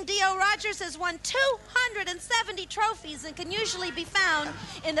parading, Dio Rogers has won 270 trophies and can usually be found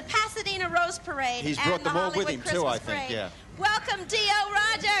in the Pasadena Rose Parade. He's and brought the them all Hollywood with him, Christmas too, I think, Parade. yeah. Welcome, Dio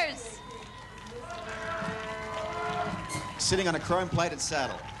Rogers. Sitting on a chrome-plated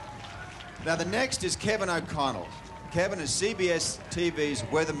saddle. Now, the next is Kevin O'Connell. Kevin is CBS TV's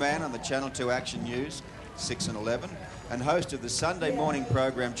weatherman on the Channel 2 Action News, 6 and 11, and host of the Sunday morning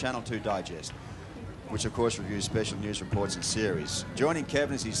program Channel 2 Digest, which, of course, reviews special news reports and series. Joining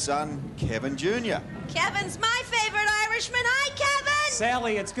Kevin is his son, Kevin Jr. Kevin's my favorite Irishman. Hi, Kevin.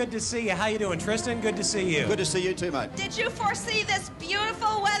 Sally, it's good to see you. How you doing, Tristan? Good to see you. Good to see you too, mate. Did you foresee this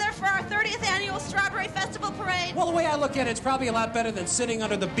beautiful weather for our 30th annual Strawberry Festival Parade? Well, the way I look at it, it's probably a lot better than sitting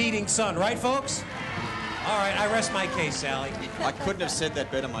under the beating sun, right, folks? All right, I rest my case, Sally. I couldn't have said that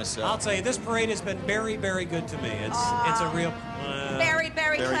better myself. I'll tell you, this parade has been very, very good to me. It's a real... Very,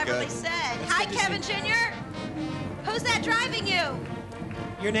 very cleverly good. said. It's Hi, good to Kevin Jr. Who's that driving you?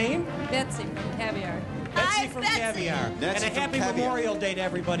 Your name? Betsy from Caviar. Betsy from Betsy. Caviar. Betsy and a from happy Caviar. Memorial Day to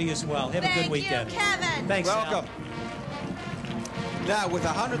everybody as well. Have a good weekend. Thank you, Kevin. Thanks, Sal. Welcome. Now, with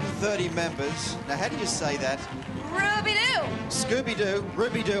 130 members, now how do you say that? Ruby-doo. Scooby-Doo,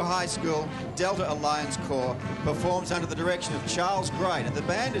 Ruby-Doo High School, Delta Alliance Corps, performs under the direction of Charles Great, and the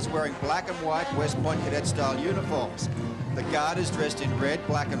band is wearing black and white West Point cadet-style uniforms. The Guard is dressed in red,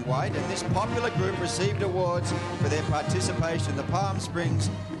 black and white, and this popular group received awards for their participation in the Palm Springs,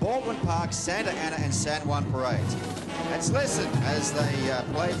 Baldwin Park, Santa Ana, and San Juan parades. Let's listen as they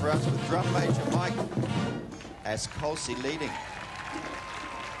play for us with Drum Major Mike Ascolsi leading.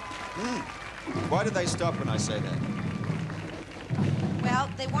 Why did they stop when I say that? Well,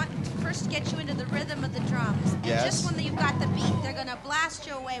 they want to first get you into the rhythm of the drums. And Yes. just when you've got the beat, they're going to blast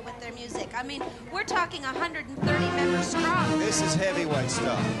you away with their music. I mean, we're talking 130 members strong. This is heavyweight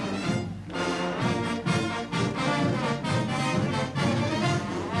stuff.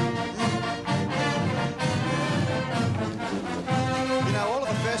 You know, all of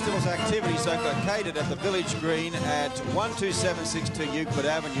the festival's activities are located at the Village Green at 12762 Euclid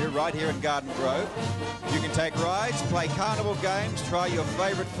Avenue, right here in Garden Grove. You can take rides, play carnival games, try your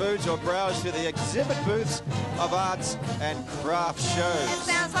favorite foods, or browse through the exhibit booths of arts and craft It shows.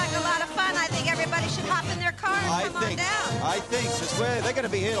 sounds like a lot of fun. I think everybody should hop in their car and come on down. I think, because they're going to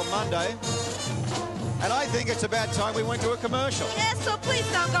be here till Monday. And I think it's about time we went to a commercial. Yes, so please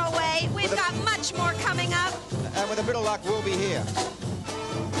don't go away. We've got much more coming up. And with a bit of luck, we'll be here.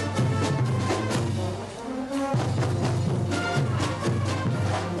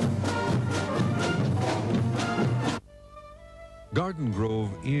 Garden Grove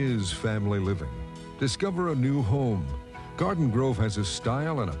is family living. Discover a new home. Garden Grove has a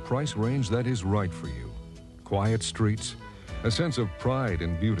style and a price range that is right for you. Quiet streets, a sense of pride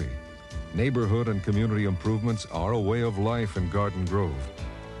and beauty. Neighborhood and community improvements are a way of life in Garden Grove.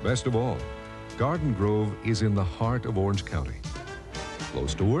 Best of all, Garden Grove is in the heart of Orange County.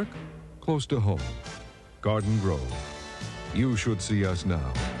 Close to work, close to home. Garden Grove. You should see us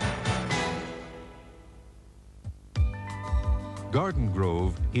now. Garden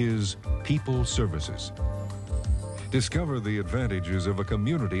Grove is People Services. Discover the advantages of a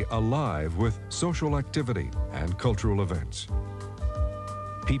community alive with social activity and cultural events.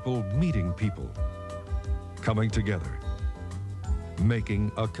 People meeting people, coming together,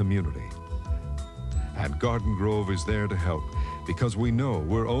 making a community. And Garden Grove is there to help because we know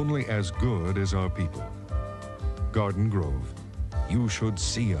we're only as good as our people. Garden Grove, you should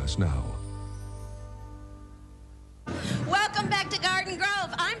see us now. Welcome back to Garden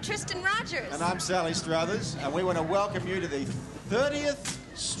Grove. I'm Tristan Rogers. And I'm Sally Struthers, and we want to welcome you to the 30th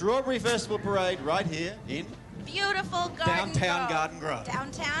Strawberry Festival Parade right here in Beautiful Garden downtown Grove. Garden Grove.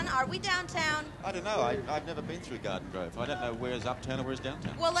 Downtown? Are we downtown? I don't know. I've never been through Garden Grove. I don't know where's uptown or where's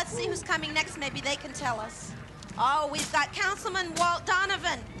downtown. Well, let's see who's coming next. Maybe they can tell us. Oh, we've got Councilman Walt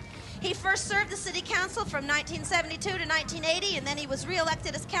Donovan. He first served the city council from 1972 to 1980, and then he was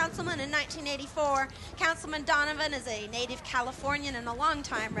reelected as councilman in 1984. Councilman Donovan is a native Californian and a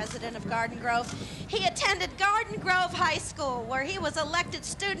longtime resident of Garden Grove. He attended Garden Grove High School, where he was elected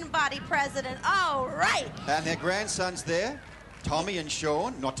student body president. Oh, right. And their grandson's there. Tommy and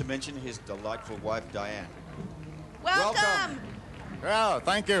Sean, not to mention his delightful wife, Diane. Welcome. Well,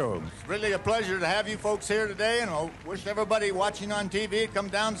 thank you. It's really a pleasure to have you folks here today, and I wish everybody watching on TV to come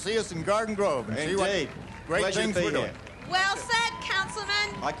down and see us in Garden Grove and see what Indeed. great Pleasure to things be we're here. doing. Well said,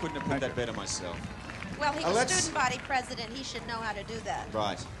 Councilman. I couldn't have put that better myself. Well, he's a let's- student body president. He should know how to do that.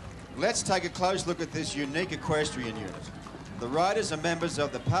 Right. Let's take a close look at this unique equestrian unit. The riders are members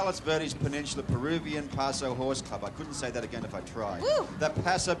of the Palos Verdes Peninsula Peruvian Paso Horse Club. I couldn't say that again if I tried. Woo. The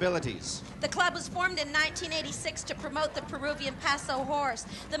Passabilities. The club was formed in 1986 to promote the Peruvian Paso horse.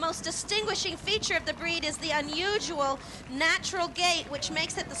 The most distinguishing feature of the breed is the unusual natural gait, which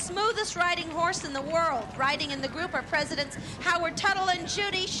makes it the smoothest riding horse in the world. Riding in the group are Presidents Howard Tuttle and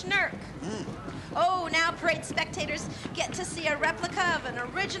Judy Schnurk. Oh, now parade spectators get to see a replica of an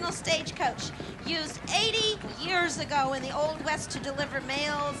original stagecoach used 80 years ago in the Old West to deliver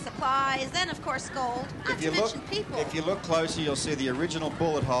mail, supplies, and of course gold, not to mention people. If you look closer, you'll see the original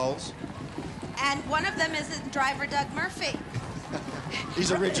bullet holes. And one of them is driver Doug Murphy.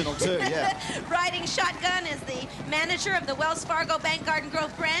 He's original too, yeah. Riding shotgun is the manager of the Wells Fargo Bank Garden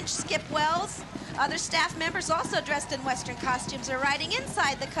Grove branch, Skip Wells. Other staff members, also dressed in Western costumes, are riding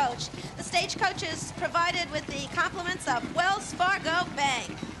inside the coach. The stagecoach is provided with the compliments of Wells Fargo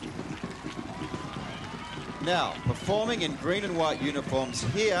Bank. Now, performing in green and white uniforms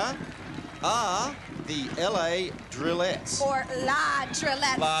here are the LA Drillettes. Or La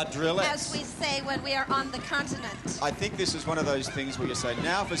Drillettes. La Drillettes. As we say when we are on the continent. I think this is one of those things where you say,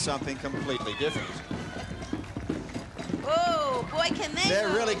 now for something completely different. Oh, boy, can they They're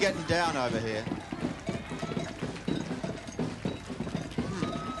move. really getting down over here.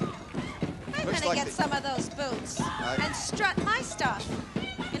 I'm Looks going to like get some of those boots and strut my stuff.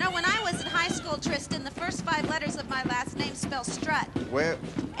 You know, when I was in high school, Tristan, the first 5 letters of my last name spell strut. Where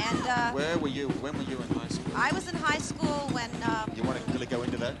And were you? When were you in high school? I was in high school when You want to really go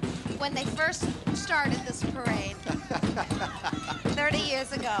into that? when they first started this parade 30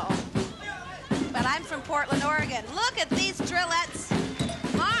 years ago. But I'm from Portland, Oregon. Look at these drillettes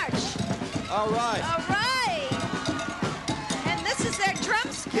march. All right. All right. And this is their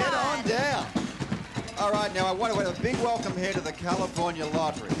drum squad. Get on down. All right, now I want to have a big welcome here to the California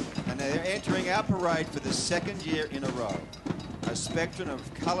Lottery. And they're entering our parade for the second year in a row. A spectrum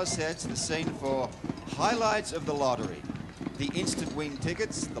of color sets the scene for highlights of the lottery. The instant win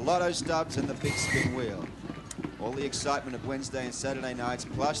tickets, the lotto stubs, and the big spin wheel. All the excitement of Wednesday and Saturday nights,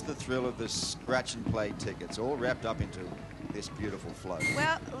 plus the thrill of the scratch and play tickets, all wrapped up into this beautiful float.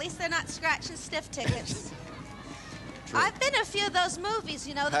 Well, at least they're not scratch and sniff tickets. I've been to a few of those movies,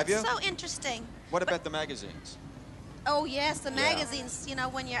 you know. Have That's you? so interesting. What about the magazines? Oh, yes, the Yeah. magazines, you know,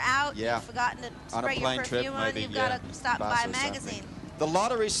 when you're out, Yeah. you've forgotten to On a spray your plane trip, perfume on, maybe, you've yeah. got to stop and Bus buy a or something. magazine. The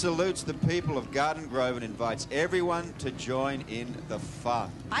lottery salutes the people of Garden Grove and invites everyone to join in the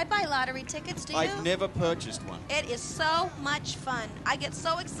fun. I buy lottery tickets, do you? I've never purchased one. It is so much fun. I get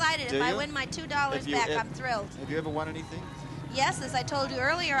so excited Do if I you? win my $2 Have you back. ev- I'm thrilled. Have you ever won anything? Yes, as I told you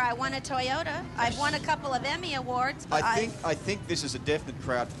earlier, I won a Toyota. I've won a couple of Emmy Awards, but I think this is a definite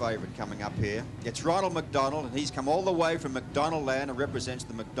crowd favourite coming up here. It's Ronald McDonald, and he's come all the way from McDonald Land and represents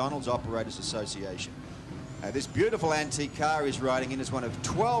the McDonald's Operators Association. This beautiful antique car is riding in as one of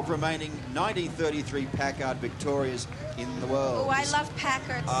 12 remaining 1933 Packard Victorias in the world. oh, I love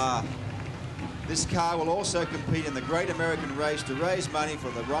Packards. This car will also compete in the Great American Race to raise money for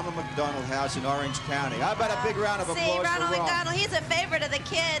the Ronald McDonald House in Orange County. How about a big round of applause See, for Ronald Ron? McDonald, he's a favorite of the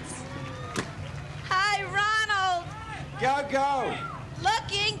kids. Hi, Ronald. Go, go.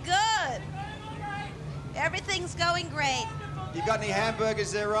 Looking good. Everything's going great. You got any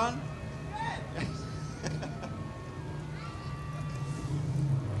hamburgers there, Ron?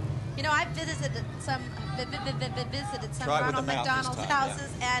 You know, I've visited some Try it with Ronald the mouth this McDonald's time,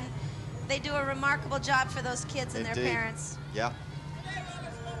 houses, and they do a remarkable job for those kids and Indeed. their parents. Yeah.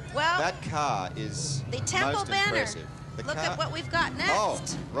 Well, That car is the Temple most banner. impressive. The Look car- at what we've got next. Oh,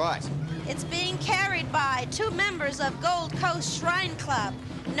 right. It's being carried by 2 members of Gold Coast Shrine Club.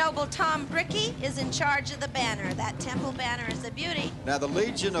 Noble Tom Brickey is in charge of the banner. That temple banner is a beauty. Now, the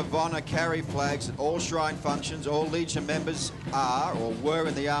Legion of Honor carry flags at all shrine functions. All Legion members are or were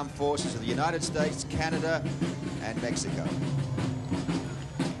in the armed forces of the United States, Canada, and Mexico.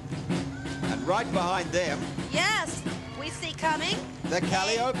 And right behind them, Yes, we see coming the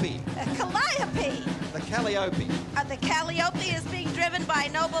Calliope. a Calliope. The Calliope. The Calliope is being driven by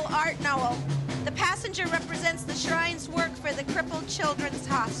Noble Art Noel. The passenger represents the shrine's work for the Crippled Children's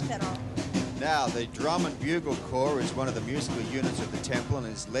Hospital. Now, the Drum and Bugle Corps is one of the musical units of the temple and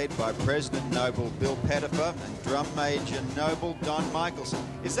is led by President Noble Bill Pettifer and Drum Major Noble Don Michelson.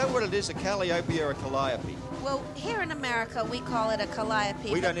 Is that what it is, a Calliope or a Calliope? Well, here in America, we call it a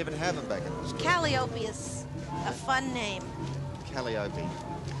calliope. We don't even have them back in Australia. Calliope is a fun name. Calliope.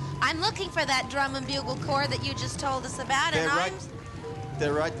 I'm looking for that drum and bugle corps that you just told us about, They're and right.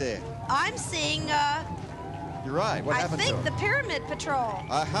 They're right there. I'm seeing, You're right. What I happened to think them? the Pyramid Patrol.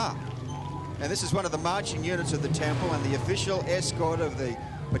 Aha. And this is one of the marching units of the temple and the official escort of the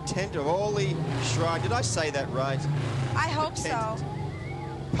potent of all the shrine. Did I say that right? I hope so.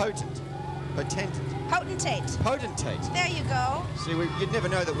 Potent. Potentate. Potentate. Potentate. There you go. See, you'd never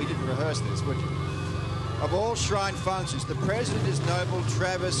know that we didn't rehearse this, would you? Of all shrine functions, the president is Noble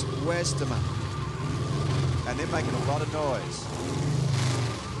Travis Westerman. And they're making a lot of noise.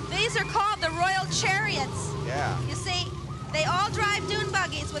 These are called the Royal Chariots. Yeah. You see, they all drive dune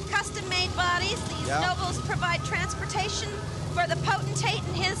buggies with custom-made bodies. These nobles provide transportation for the potentate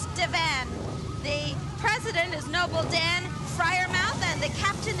and his divan. The president is Noble Dan Friarmouth, and the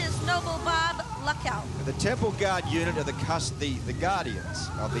captain is Noble Bob Luckout. The Temple Guard unit are the guardians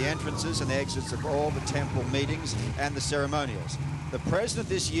of the entrances and exits of all the temple meetings and the ceremonials. The president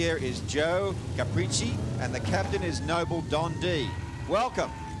this year is Joe Capricci, and the captain is Noble Don D. Welcome.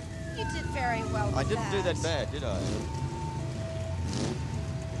 You did very well with I didn't do that bad, did I?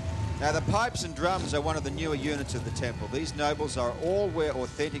 Now, the pipes and drums are one of the newer units of the temple. These nobles all wear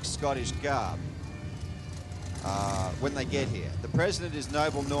authentic Scottish garb when they get here. The president is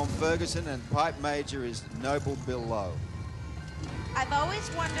Noble Norm Ferguson, and pipe major is Noble Bill Lowe. I've always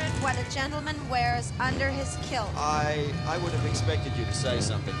wondered what a gentleman wears under his kilt. I would have expected you to say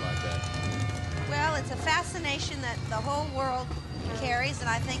something like that. Well, it's a fascination that the whole world carries, and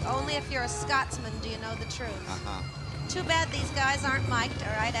I think only if you're a Scotsman do you know the truth. Uh-huh. Too bad these guys aren't mic'd,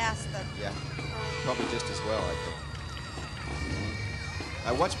 or I'd ask them. Yeah, probably just as well, I think.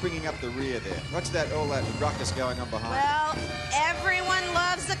 What's bringing up the rear there? What's all that ruckus going on behind? Well, everyone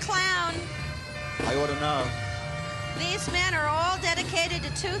loves a clown. I ought to know. These men are all dedicated to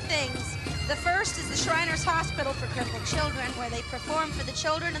two things. The first is the Shriners Hospital for Crippled Children, where they perform for the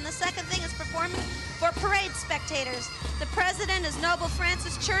children, and the second thing is performing for parade spectators. The president is Noble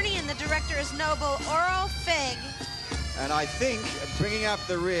Francis Cherney, and the director is Noble Oral Fig. And I think bringing up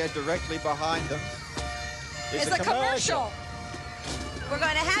the rear directly behind them is a commercial. We're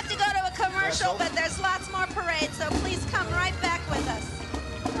going to have to go to a commercial, but there's lots more parades, so please come right back with us.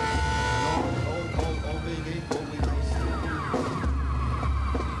 All being equal, we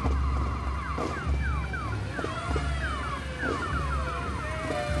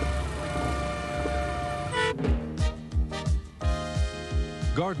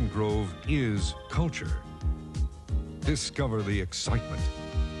Garden Grove is culture. Discover the excitement,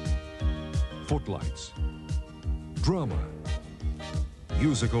 footlights, drama,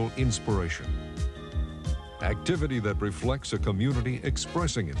 musical inspiration, activity that reflects a community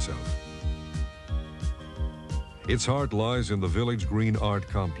expressing itself. Its heart lies in the Village Green Art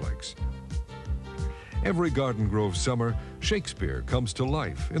Complex. Every Garden Grove summer, Shakespeare comes to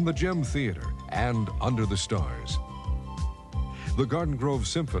life in the Gem Theater and Under the Stars. The Garden Grove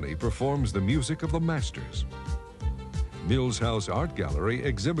Symphony performs the music of the masters. Mills House Art Gallery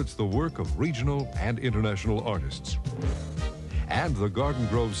exhibits the work of regional and international artists. And the Garden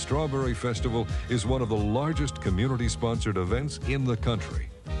Grove Strawberry Festival is one of the largest community-sponsored events in the country.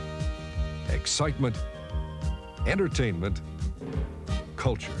 Excitement, entertainment,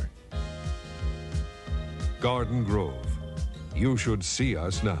 culture. Garden Grove. You should see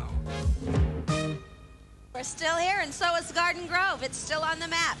us now. We're still here, and so is Garden Grove. It's still on the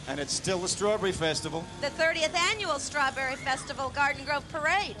map. And it's still the Strawberry Festival. The 30th Annual Strawberry Festival Garden Grove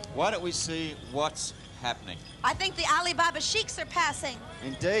Parade. Why don't we see what's happening? I think the Alibaba Sheiks are passing.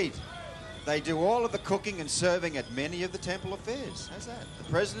 Indeed. They do all of the cooking and serving at many of the temple affairs. How's that?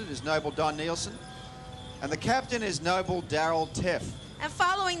 The president is Noble Don Nielsen, and the captain is Noble Darrell Teff. And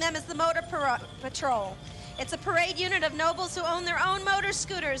following them is the Motor Patrol. It's a parade unit of nobles who own their own motor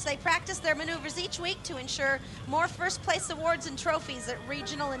scooters. They practice their maneuvers each week to ensure more first-place awards and trophies at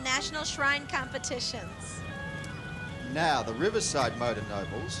regional and national shrine competitions. Now, the Riverside Motor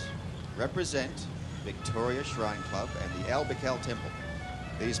Nobles represent Victoria Shrine Club and the Albical Temple.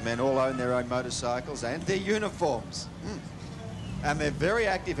 These men all own their own motorcycles and their uniforms. And they're very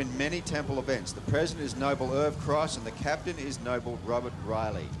active in many temple events. The president is Noble Irv Cross and the captain is Noble Robert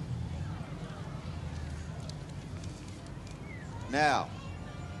Riley. Now,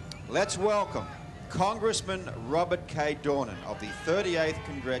 let's welcome Congressman Robert K. Dornan of the 38th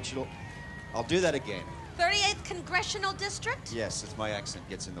Congressional... I'll do that again. 38th Congressional District? Yes, it's my accent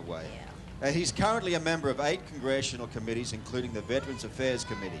gets in the way. Yeah. He's currently a member of 8 congressional committees, including the Veterans Affairs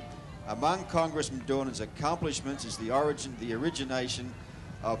Committee. Among Congressman Dornan's accomplishments is the origination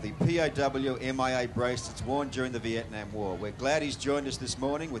of the POW MIA bracelets worn during the Vietnam War. We're glad he's joined us this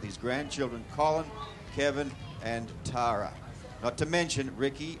morning with his grandchildren Colin, Kevin, and Tara. Not to mention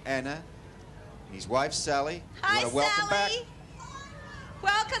Ricky, Anna, his wife Sally. Hi, You wanna welcome back? Sally.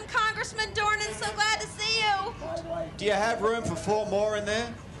 Welcome, Congressman Dornan. So glad to see you. Do you have room for 4 more in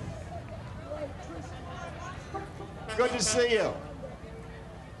there? Good to see you.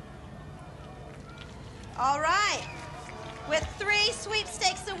 All right. With 3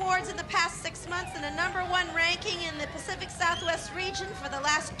 sweepstakes awards in the past 6 months and a #1 ranking in the Pacific Southwest region for the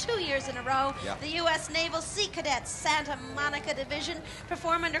last 2 years in a row, the U.S. Naval Sea Cadets Santa Monica Division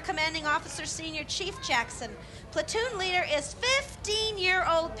perform under Commanding Officer Senior Chief Jackson. Platoon leader is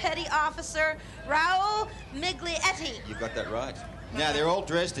 15-year-old Petty Officer Raul Miglietti. You got that right. Now, they're all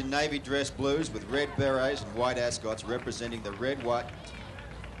dressed in navy dress blues with red berets and white ascots representing the red, white,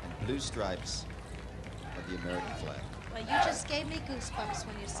 and blue stripes of the American flag. Well, you just gave me goosebumps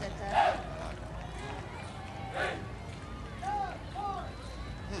when you said that.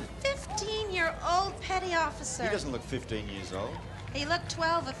 15-year-old Petty Officer. He doesn't look 15 years old. He looked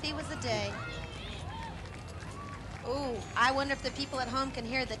 12 if he was a day. Ooh, I wonder if the people at home can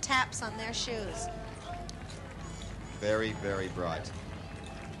hear the taps on their shoes. Very, very bright.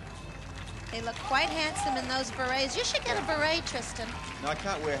 They look quite handsome in those berets. You should get a beret, Tristan. No, I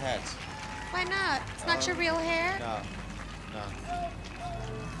can't wear hats. Why not? It's not your real hair? No.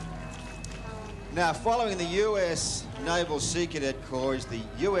 Now, following the U.S. Naval Sea Cadet Corps is the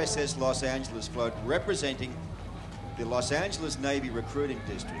USS Los Angeles float representing the Los Angeles Navy Recruiting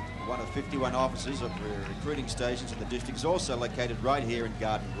District. One of 51 officers of recruiting stations in the district is also located right here in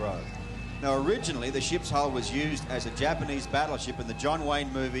Garden Grove. Now, originally, the ship's hull was used as a Japanese battleship in the John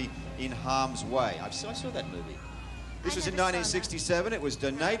Wayne movie In Harm's Way. I saw that movie. This was in 1967. It was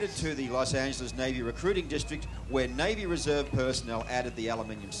donated to the Los Angeles Navy Recruiting District, where Navy Reserve personnel added the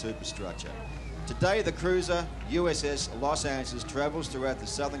aluminium superstructure. Today, the cruiser USS Los Angeles travels throughout the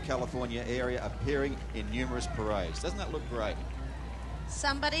Southern California area, appearing in numerous parades. Doesn't that look great?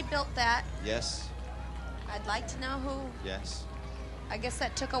 Somebody built that. Yes. I'd like to know who. Yes. I guess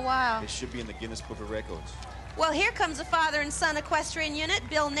that took a while. It should be in the Guinness Book of Records. Well, here comes a father and son equestrian unit,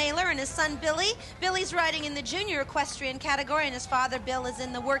 Bill Naylor and his son Billy. Billy's riding in the junior equestrian category, and his father Bill is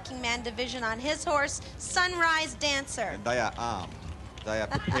in the working man division on his horse, Sunrise Dancer. And they are armed. They are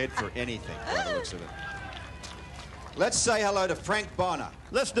prepared for anything, by the looks of it. Let's say hello to Frank Bonner.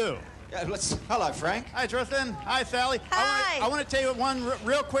 Let's do. Yeah, hello, Frank. Hi, Tristan. Hi, Sally. Hi. I want to tell you one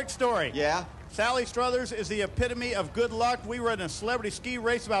real quick story. Yeah? Sally Struthers is the epitome of good luck. We were in a celebrity ski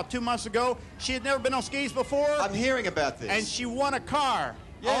race about 2 months ago. She had never been on skis before. I'm hearing about this. And she won a car.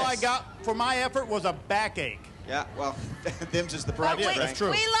 Yes. All I got for my effort was a backache. Yeah, well, them's is the price. Yeah, that's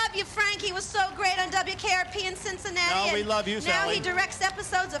true. We love you, Frank. He was so great on WKRP in Cincinnati. No, we love you, Now Sally. he directs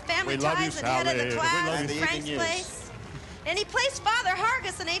episodes of Family We love you, Ties and Head of Sally. the We Class love and you. Frank's Evening News. Place. And he plays Father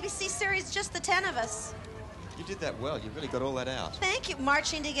Hargis in ABC series Just the 10 of Us. You did that well. You really got all that out. Thank you.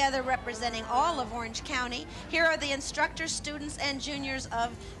 Marching together, representing all of Orange County. Here are the instructors, students, and juniors of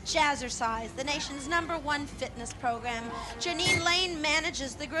Jazzercise, the nation's #1 fitness program. Janine Lane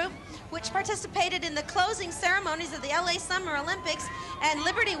manages the group, which participated in the closing ceremonies of the LA Summer Olympics and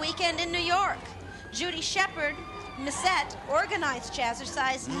Liberty Weekend in New York. Judy Shepard Missette organized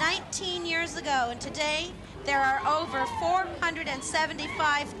Jazzercise 19 years ago, and today there are over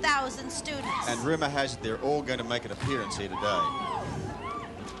 475,000 students. And rumor has it they're all going to make an appearance here today.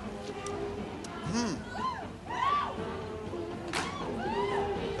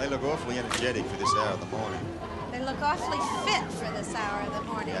 They look awfully energetic for this hour of the morning. They look awfully fit for this hour of the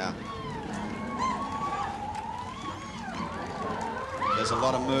morning. Yeah. There's a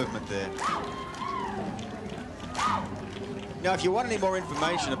lot of movement there. Now, if you want any more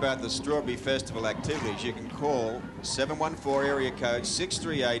information about the Strawberry Festival activities, you can call 714 area code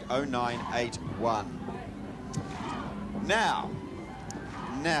 638-0981. Now,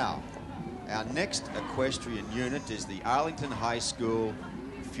 our next equestrian unit is the Arlington High School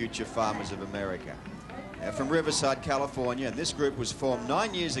Future Farmers of America. From Riverside, California, and this group was formed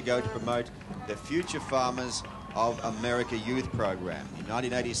 9 years ago to promote the Future Farmers of America Youth Program. In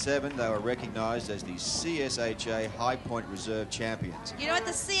 1987, they were recognized as the CSHA High Point Reserve Champions. You know what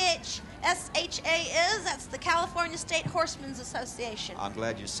the CSHA is? That's the California State Horsemen's Association. I'm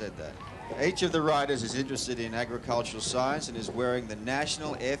glad you said that. Each of the riders is interested in agricultural science and is wearing the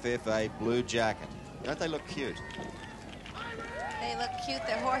National FFA blue jacket. Don't they look cute? They look cute.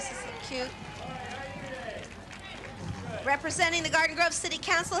 Their horses look cute. Representing the Garden Grove City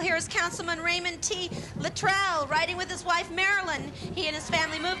Council, here is Councilman Raymond T. Luttrell, riding with his wife Marilyn. He and his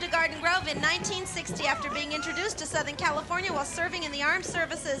family moved to Garden Grove in 1960 after being introduced to Southern California while serving in the armed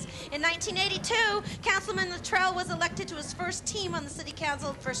services. In 1982, Councilman Luttrell was elected to his first team on the City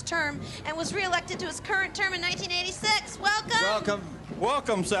Council first term and was re-elected to his current term in 1986. Welcome. Welcome.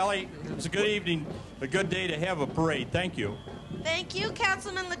 Welcome, Sally. It's a good evening, a good day to have a parade. Thank you. Thank you,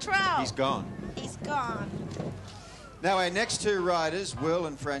 Councilman Luttrell. He's gone. He's gone. Now, our next two riders, Will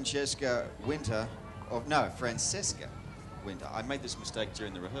and Francesca Winter, Francesca Winter. I made this mistake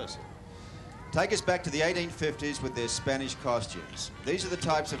during the rehearsal. Take us back to the 1850s with their Spanish costumes. These are the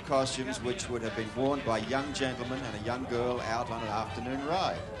types of costumes which would have been worn by young gentlemen and a young girl out on an afternoon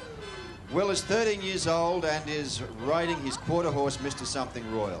ride. Will is 13 years old and is riding his quarter horse, Mr.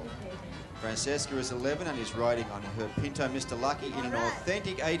 Something Royal. Francesca is 11 and is riding on her Pinto Mr. Lucky in an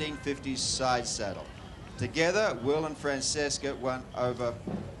authentic 1850s side saddle. Together, Will and Francesca won over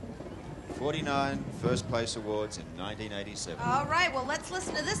 49 first place awards in 1987. All right, well, let's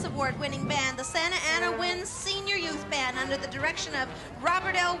listen to this award-winning band, the Santa Ana Winds Senior Youth Band, under the direction of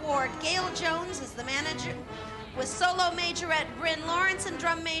Robert L. Ward. Gail Jones is the manager, with solo majorette Bryn Lawrence and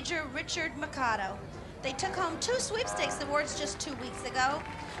drum major Richard Mikado. They took home 2 sweepstakes awards just 2 weeks ago.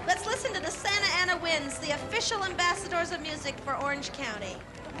 Let's listen to the Santa Ana Winds, the official ambassadors of music for Orange County.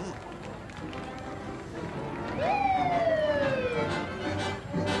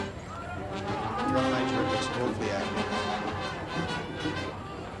 Drum major looks awfully active.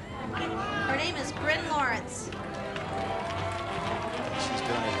 Her name is Bryn Lawrence. She's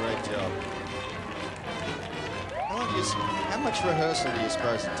doing a great job. How much rehearsal do you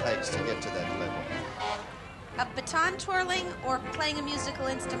suppose it takes to get to that level? Of baton twirling or playing a musical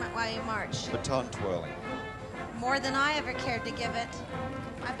instrument while you march? Baton twirling. More than I ever cared to give it.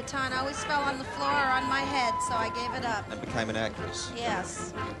 My baton always fell on the floor or on my head, so I gave it up. And became an actress.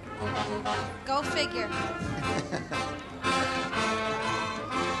 Yes. Go figure.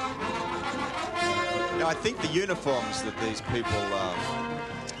 Now, I think the uniforms that these people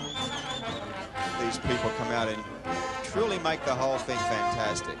come out in truly make the whole thing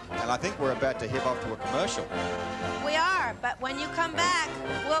fantastic. And I think we're about to hip off to a commercial. We are, but when you come back,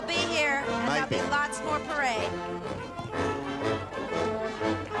 we'll be here, and Maybe. there'll be lots more parade.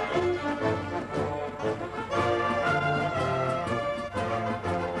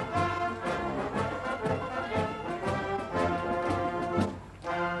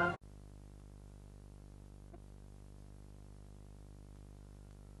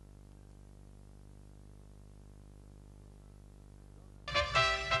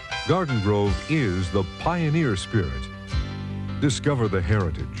 Garden Grove is the pioneer spirit. Discover the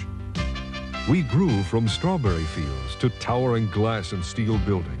heritage. We grew from strawberry fields to towering glass and steel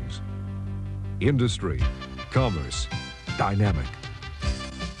buildings. Industry, commerce, dynamic.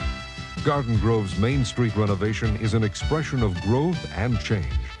 Garden Grove's Main Street renovation is an expression of growth and change.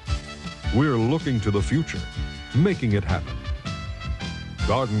 We're looking to the future, making it happen.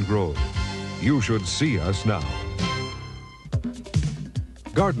 Garden Grove, you should see us now.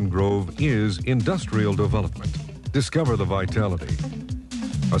 Garden Grove is industrial development. Discover the vitality.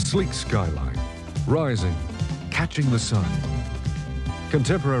 A sleek skyline, rising, catching the sun.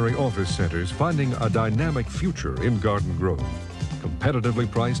 Contemporary office centers finding a dynamic future in Garden Grove. Competitively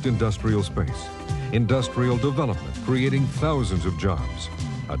priced industrial space. Industrial development creating thousands of jobs.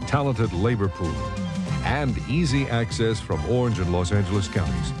 A talented labor pool. And easy access from Orange and Los Angeles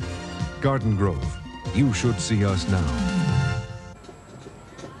counties. Garden Grove, you should see us now.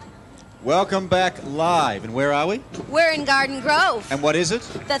 Welcome back live. And where are we? We're in Garden Grove. And what is it?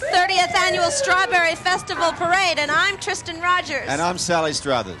 The 30th Annual Strawberry Festival Parade, and I'm Tristan Rogers. And I'm Sally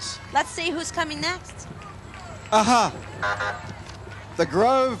Struthers. Let's see who's coming next. Aha! The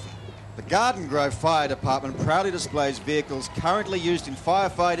Garden Grove Fire Department proudly displays vehicles currently used in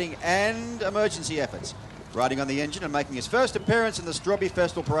firefighting and emergency efforts. Riding on the engine and making his first appearance in the Strawberry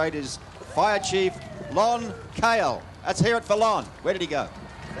Festival Parade is Fire Chief Lon Kale. Let's hear it for Lon. Where did he go?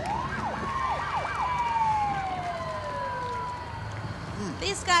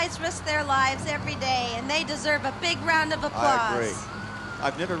 These guys risk their lives every day, and they deserve a big round of applause. I agree.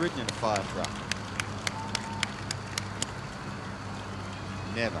 I've never ridden in a fire truck.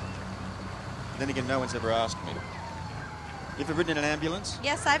 Never. Then again, no one's ever asked me. You ever ridden in an ambulance?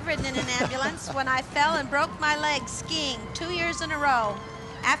 Yes, I've ridden in an ambulance when I fell and broke my leg skiing 2 years in a row.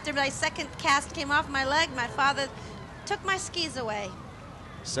 After my second cast came off my leg, my father took my skis away.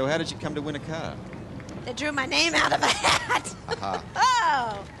 So how did you come to win a car? They drew my name out of a hat. Aha.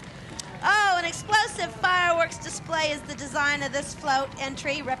 Oh! Oh, an explosive fireworks display is the design of this float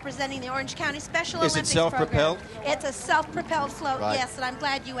entry representing the Orange County Special Is it Olympics self-propelled? program. It's a self-propelled float, Right. yes, and I'm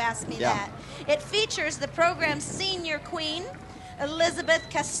glad you asked me Yeah. that. It features the program's senior queen, Elizabeth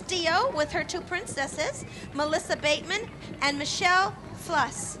Castillo, with her 2 princesses, Melissa Bateman and Michelle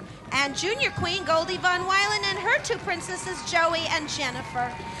Fluss, and junior queen Goldie Von Weiland and her 2 princesses, Joey and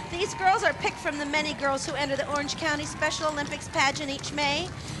Jennifer. These girls are picked from the many girls who enter the Orange County Special Olympics pageant each May.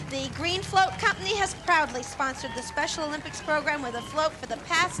 The Green Float Company has proudly sponsored the Special Olympics program with a float for the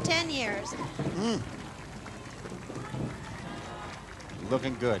past 10 years.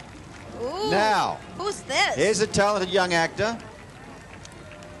 Looking good. Ooh, Now, who's this? here's a talented young actor,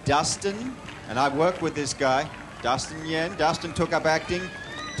 Dustin, and I've worked with this guy, Dustin Yen. Dustin took up acting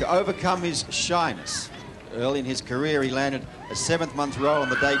to overcome his shyness. Early in his career, he landed a 7th-month role in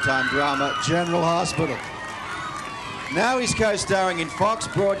the daytime drama General Hospital. Now he's co-starring in Fox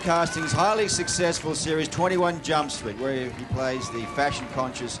Broadcasting's highly successful series 21 Jump Street, where he plays the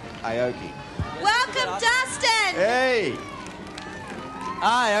fashion-conscious Aoki. Welcome, Dustin! Hey!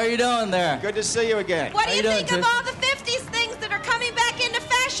 Hi, how are you doing there? Good to see you again. What do you think of Tristan? all the 50s things that are coming back into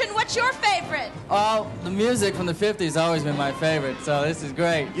fashion? What's your favorite? Oh, the music from the 50s has always been my favorite, so this is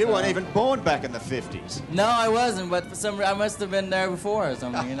great. You weren't even born back in the 50s. No, I wasn't, but for some reason I must have been there before or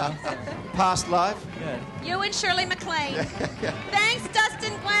something, you know? Past life? Good. You and Shirley MacLaine. Thanks,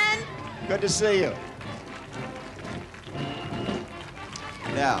 Dustin Glenn. Good to see you.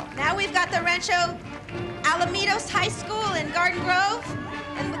 Now, We've got the Rancho Alamitos High School in Garden Grove,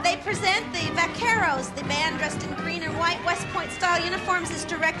 and they present the Vaqueros. The band dressed in green and white West Point style uniforms is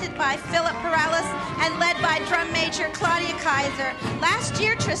directed by Philip Perales and led by drum major Claudia Kaiser. Last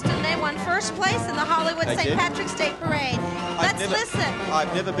year, Tristan, they won first place in the Hollywood They St. did? Patrick's Day Parade. Let's listen.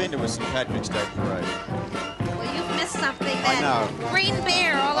 I've never been to a St. Patrick's Day parade. Well, you've missed something I then. know. Green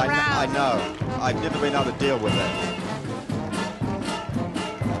beer all I around. know. I've never been able to deal with that.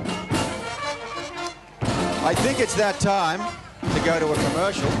 I think it's that time to go to a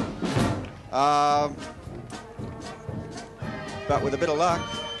commercial. But with a bit of luck.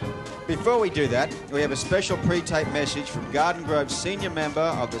 Before we do that, we have a special pre-tape message from Garden Grove's senior member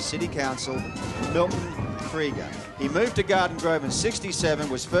of the City Council, Milton Krieger. He moved to Garden Grove in '67,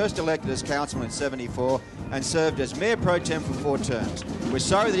 was first elected as councilman in '74, and served as mayor pro tem for 4 terms. We're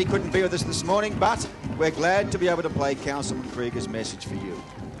sorry that he couldn't be with us this morning, but we're glad to be able to play Councilman Krieger's message for you.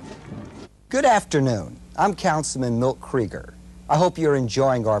 Good afternoon. I'm Councilman Milt Krieger. I hope you're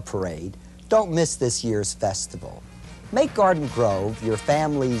enjoying our parade. Don't miss this year's festival. Make Garden Grove your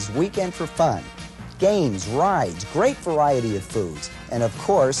family's weekend for fun. Games, rides, great variety of foods, and of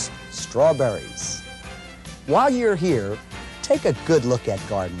course, strawberries. While you're here, take a good look at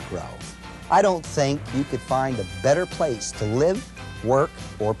Garden Grove. I don't think you could find a better place to live, work,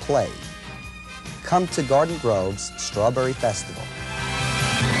 or play. Come to Garden Grove's Strawberry Festival.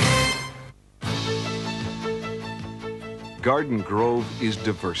 Garden Grove is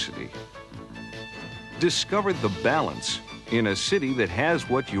diversity. Discover the balance in a city that has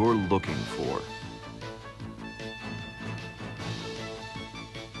what you're looking for.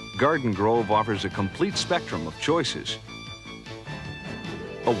 Garden Grove offers a complete spectrum of choices,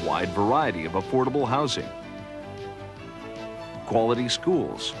 a wide variety of affordable housing, quality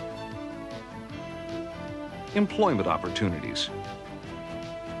schools, employment opportunities,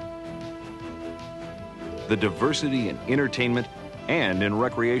 the diversity in entertainment and in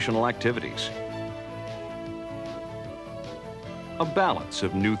recreational activities. A balance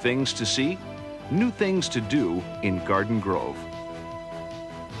of new things to see, new things to do in Garden Grove.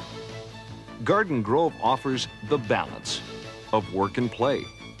 Garden Grove offers the balance of work and play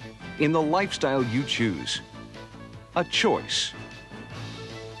in the lifestyle you choose. A choice.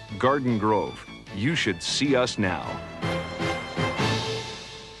 Garden Grove, you should see us now.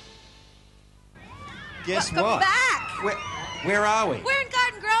 Guess Welcome what? back. Where are we? We're in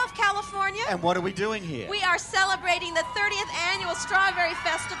Garden Grove, California. And what are we doing here? We are celebrating the 30th annual Strawberry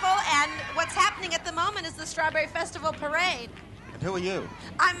Festival, and what's happening at the moment is the Strawberry Festival Parade. And who are you?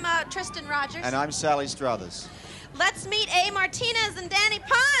 I'm Tristan Rogers. And I'm Sally Struthers. Let's meet A. Martinez and Danny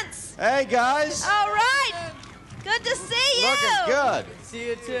Ponce. Hey, guys. All right. Good to see you. Looking good. See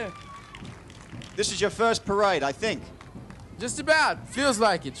you too. This is your first parade, I think. Just about. Feels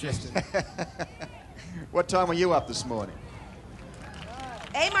like it, Tristan. What time were you up this morning?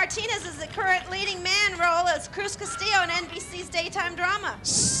 A. Martinez is the current leading man role as Cruz Castillo in NBC's daytime drama.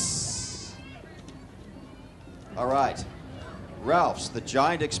 All right. Ralph's The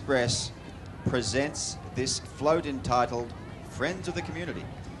Giant Express presents this float entitled Friends of the Community.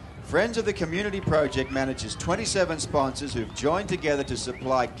 Friends of the Community Project manages 27 sponsors who've joined together to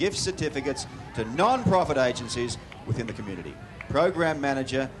supply gift certificates to non-profit agencies within the community. Program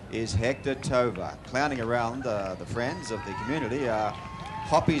manager is Hector Tovar. Clowning around the friends of the community are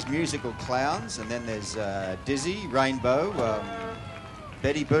Hoppy's Musical Clowns, and then there's Dizzy, Rainbow,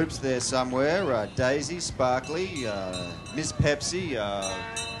 Betty Boop's there somewhere, Daisy, Sparkly, Miss Pepsi,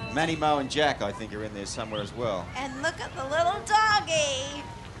 Manny, Mo and Jack, I think, are in there somewhere as well. And look at the little doggy.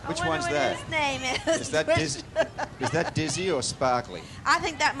 Which I one's wonder that? what his name is. Is that Dizzy or Sparkly? I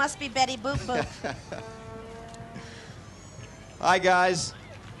think that must be Betty Boop Boop. Hi, guys.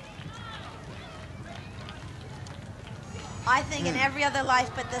 I think in every other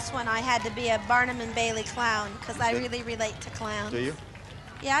life but this one, I had to be a Barnum and Bailey clown because I really relate to clowns. Do you?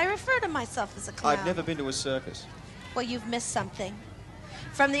 Yeah, I refer to myself as a clown. I've never been to a circus. Well, you've missed something.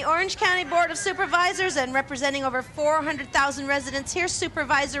 From the Orange County Board of Supervisors and representing over 400,000 residents, here's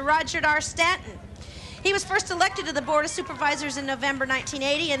Supervisor Roger R. Stanton. He was first elected to the Board of Supervisors in November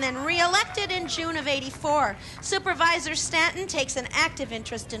 1980 and then re-elected in June of '84. Supervisor Stanton takes an active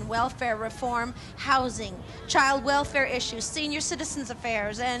interest in welfare reform, housing, child welfare issues, senior citizens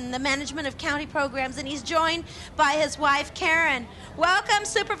affairs, and the management of county programs, and he's joined by his wife, Karen. Welcome,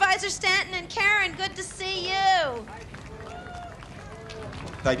 Supervisor Stanton and Karen. Good to see you.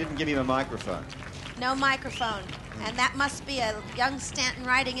 They didn't give him a microphone. No microphone. And that must be a young Stanton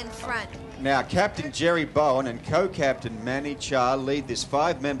riding in front. Now, Captain Jerry Bowen and co-captain Manny Cha lead this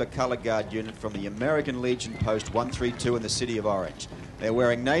 5-member color guard unit from the American Legion Post 132 in the city of Orange. They're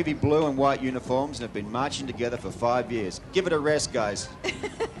wearing navy blue and white uniforms and have been marching together for 5 years. Give it a rest, guys.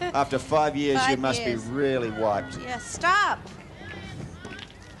 After 5 years, you must be really wiped. Yeah, stop.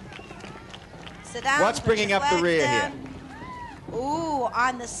 Sit down. What's bringing up the rear here? Ooh,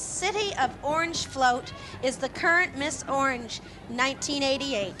 on the City of Orange float is the current Miss Orange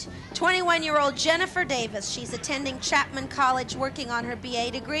 1988. 21-year-old Jennifer Davis. She's attending Chapman College working on her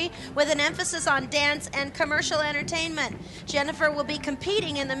BA degree with an emphasis on dance and commercial entertainment. Jennifer will be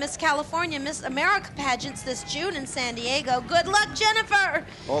competing in the Miss California Miss America pageants this June in San Diego. Good luck, Jennifer!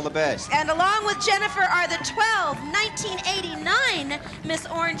 All the best. And along with Jennifer are the 12 1989 Miss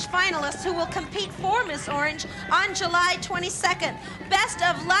Orange finalists who will compete for Miss Orange on July 22nd. Best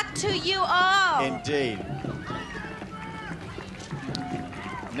of luck to you all. Indeed.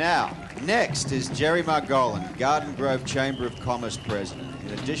 Now, next is Jerry Margolin, Garden Grove Chamber of Commerce President.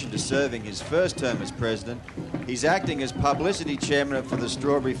 In addition to serving his first term as president, he's acting as publicity chairman for the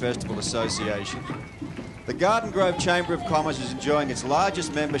Strawberry Festival Association. The Garden Grove Chamber of Commerce is enjoying its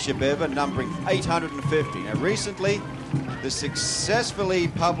largest membership ever, numbering 850. Now, recently, they successfully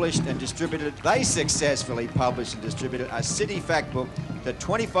published and distributed a city fact book to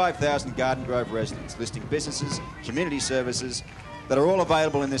 25,000 Garden Grove residents, listing businesses, community services that are all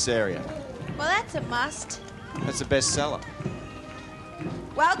available in this area. Well, that's a must. That's a bestseller.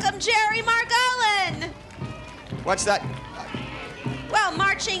 Welcome, Jerry Margolin. What's that? Well,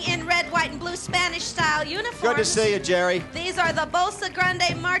 marching in red, white, and blue Spanish-style uniforms. Good to see you, Jerry. These are the Bolsa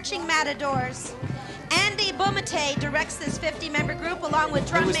Grande Marching Matadors. Andy Bumate directs this 50-member group along with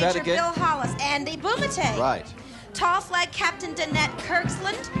drum major Bill Hollis. Andy Bumate. Right. Tall flag captain Danette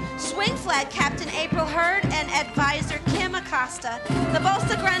Kirksland, swing flag captain April Hurd, and advisor Kim Acosta. The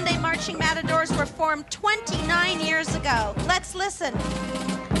Bolsa Grande Marching Matadors were formed 29 years ago. Let's listen.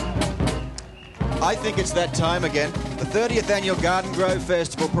 I think it's that time again. The 30th Annual Garden Grove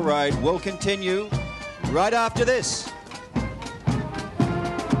Festival Parade will continue right after this.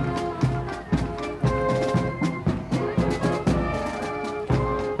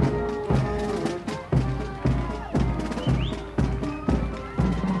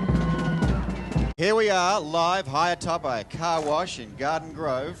 Here we are, live high atop a car wash in Garden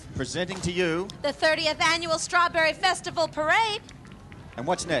Grove, presenting to you the 30th Annual Strawberry Festival Parade. And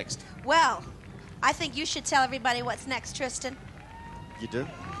what's next? Well, I think you should tell everybody what's next, Tristan. You do?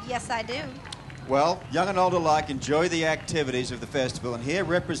 Yes, I do. Well, young and old alike enjoy the activities of the festival, and here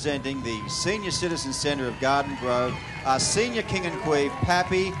representing the Senior Citizen Centre of Garden Grove are Senior King and Queen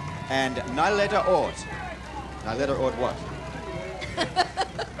Pappy and Nyletta Ort. Nyletta Ort what?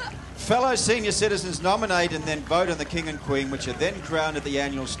 Fellow senior citizens nominate and then vote on the King and Queen, which are then crowned at the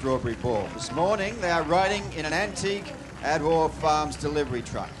annual Strawberry Ball. This morning, they are riding in an antique Adwar Farms delivery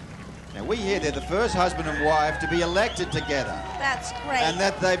truck. Now, we hear they're the first husband and wife to be elected together. That's great. And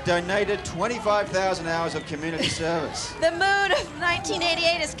that they've donated 25,000 hours of community service. The mood of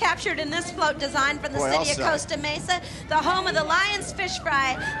 1988 is captured in this float design from the city of Costa Mesa, the home of the Lions Fish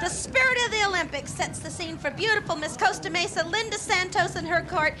Fry. The spirit of the Olympics sets the scene for beautiful Miss Costa Mesa, Linda Santos and her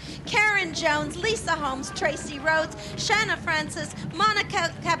court, Karen Jones, Lisa Holmes, Tracy Rhodes, Shanna Francis,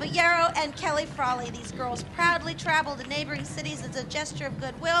 Monica Caballero, and Kelly Frawley. These girls proudly travel to neighboring cities as a gesture of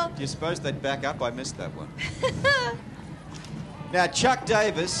goodwill. Do you suppose they'd back up? I missed that one. Now, Chuck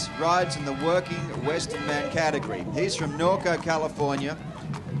Davis rides in the working Western man category. He's from Norco, California,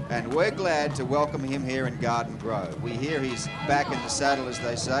 and we're glad to welcome him here in Garden Grove. We hear he's back in the saddle, as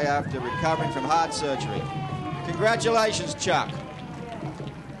they say, after recovering from heart surgery. Congratulations, Chuck.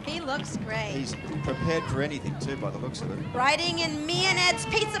 He looks great. He's prepared for anything, too, by the looks of it. Riding in Me and Ed's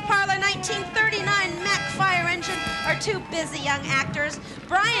Pizza Parlor 1939 Mack Fire Engine are two busy young actors,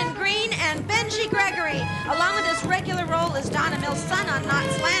 Brian Green and Benji Gregory. Along with his regular role as Donna Mills' son on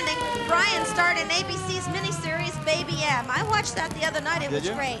Knots Landing, Brian starred in ABC's miniseries Baby M. I watched that the other night. It was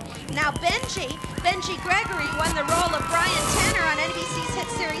great. Now, Benji Gregory won the role of Brian Tanner on NBC's hit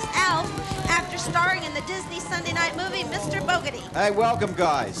series Alf after starring in the Disney Sunday night movie Mr. Bogety. Hey, welcome,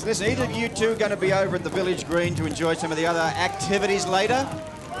 guys. Listen, either of you two going to be over at the Village Green to enjoy some of the other activities later?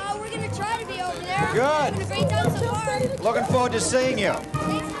 Well, we're going to try to be over there. Good. We're having a great time so far. Looking forward to seeing you.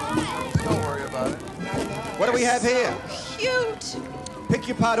 Don't worry about it. What do we have here? Cute. Pick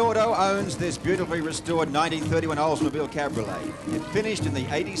Your Part Auto owns this beautifully restored 1931 Oldsmobile Cabriolet. It finished in the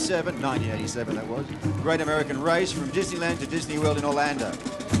 1987 that was, Great American Race from Disneyland to Disney World in Orlando,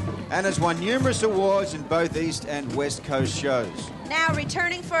 and has won numerous awards in both East and West Coast shows. Now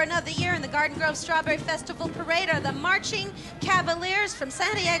returning for another year in the Garden Grove Strawberry Festival Parade are the Marching Cavaliers from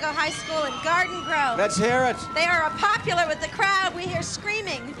San Diego High School in Garden Grove. Let's hear it. They are popular with the crowd. We hear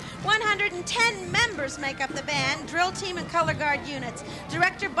screaming. 110 members make up the band, drill team and color guard units.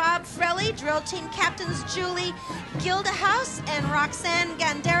 Director Bob Frelly, drill team captains Julie Gildehouse and Roxanne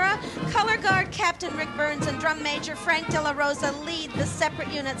Gandera, color guard Captain Rick Burns, and drum major Frank De La Rosa lead the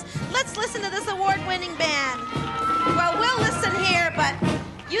separate units. Let's listen to this award-winning band. Well, we'll listen here, but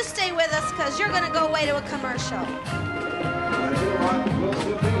you stay with us because you're going to go away to a commercial.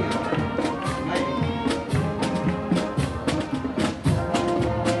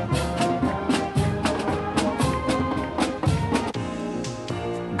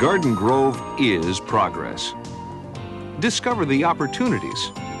 Garden Grove is progress. Discover the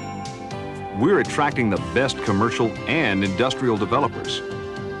opportunities. We're attracting the best commercial and industrial developers.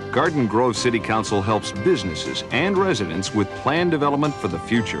 Garden Grove City Council helps businesses and residents with plan development for the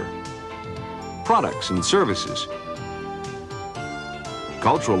future. Products and services.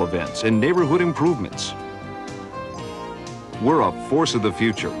 Cultural events and neighborhood improvements. We're a force of the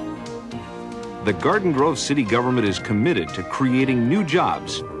future. The Garden Grove City government is committed to creating new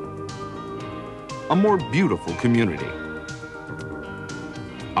jobs, a more beautiful community.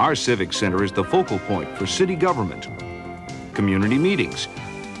 Our Civic Center is the focal point for city government, community meetings,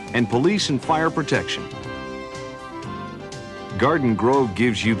 and police and fire protection. Garden Grove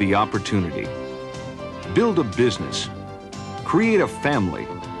gives you the opportunity. Build a business, create a family,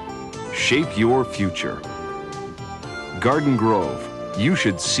 shape your future. Garden Grove, you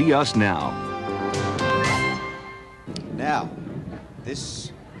should see us now. Now,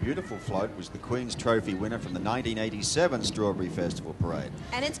 this beautiful float was the Queen's Trophy winner from the 1987 Strawberry Festival Parade.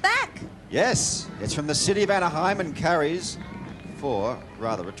 And it's back. Yes, it's from the city of Anaheim and carries 4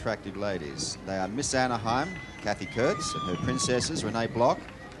 rather attractive ladies. They are Miss Anaheim, Kathy Kurtz, and her princesses, Renee Block,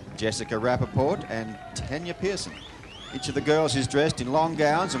 Jessica Rappaport, and Tanya Pearson. Each of the girls is dressed in long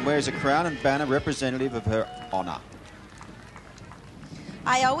gowns and wears a crown and banner representative of her honor.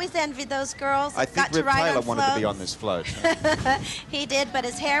 I always envied those girls. I think Rip Taylor wanted to be on this float. He did, but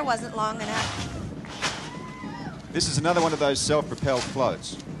his hair wasn't long enough. This is another one of those self-propelled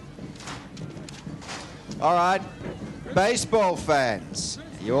floats. All right, baseball fans.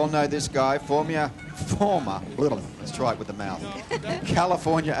 You all know this guy, former, let's try it with the mouth,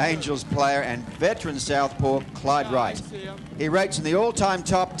 California Angels player and veteran southpaw Clyde Wright. He rates in the all-time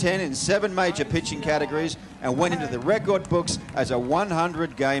top 10 in 7 major pitching categories and went into the record books as a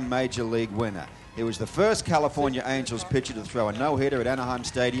 100-game Major League winner. He was the first California Angels pitcher to throw a no-hitter at Anaheim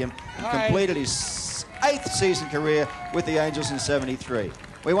Stadium and completed his 8th season career with the Angels in '73.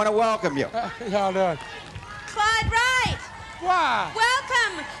 We want to welcome you. Y'all doing? Clyde Wright! Why?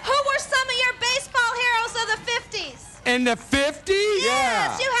 Welcome! Who were some of your baseball heroes of the 50s? In the 50s?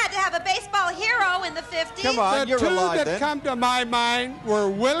 Yes, you had to have a baseball hero in the 50s. Come on, you're alive The two that then. come to my mind were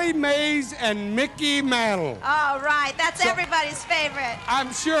Willie Mays and Mickey Mantle. All right, that's everybody's favorite.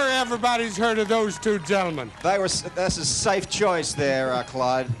 I'm sure everybody's heard of those two gentlemen. That's a safe choice there,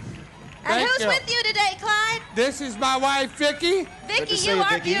 Clyde. And who's with you today, Clyde? This is my wife, Vicki. Vicki, you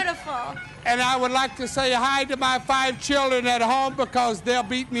are beautiful. And I would like to say hi to my 5 children at home because they'll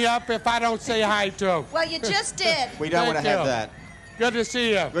beat me up if I don't say hi to them. Well, you just did. We don't want to have that. Good to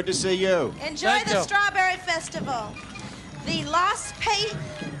see you. Good to see you. Enjoy the Strawberry Festival. The Los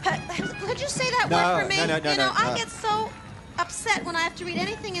one for me? No, I get so upset when I have to read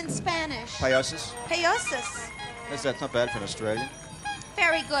anything in Spanish. Payosos? Payosos. That's not bad for an Australian.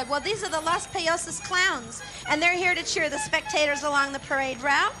 Very good. Well, these are the Los Payosos Clowns, and they're here to cheer the spectators along the parade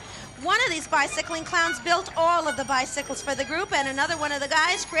route. One of these bicycling clowns built all of the bicycles for the group, and another one of the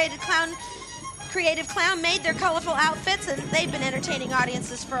guys, Creative Clown, made their colorful outfits, and they've been entertaining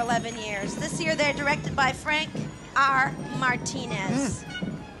audiences for 11 years. This year, they're directed by Frank R. Martinez.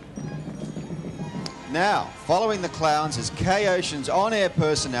 Now, following the clowns is K-Ocean's on-air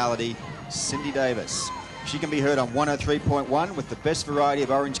personality, Cindy Davis. She can be heard on 103.1 with the best variety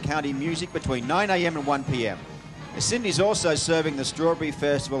of Orange County music between 9 a.m. and 1 p.m. Cindy's also serving the Strawberry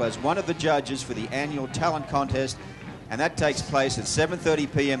Festival as one of the judges for the annual talent contest, and that takes place at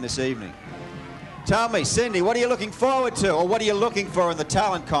 7:30 p.m. this evening. Tell me, Cindy, what are you looking forward to, or what are you looking for in the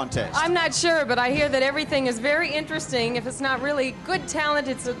talent contest? I'm not sure, but I hear that everything is very interesting. If it's not really good talent,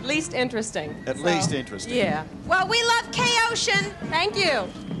 it's at least interesting. At least interesting. Yeah. Well, we love K-Ocean. Thank you.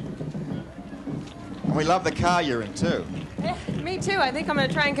 And we love the car you're in, too. Me too. I think I'm going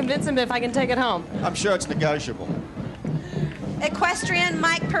to try and convince him if I can take it home. I'm sure it's negotiable. Equestrian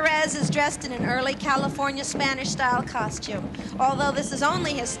Mike Perez is dressed in an early California Spanish-style costume. Although this is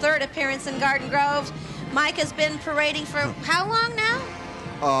only his third appearance in Garden Grove, Mike has been parading for how long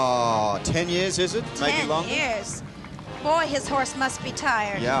now? 10 years, is it? Maybe 10 longer? years. Boy, his horse must be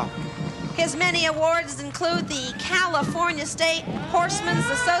tired. Yeah. His many awards include the California State Horsemen's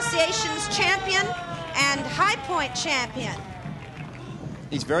Association's champion and High Point champion.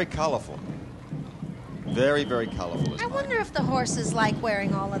 He's very colorful. Very, very colorful. I wonder if the horses like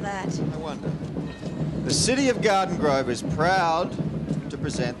wearing all of that. I wonder. The city of Garden Grove is proud to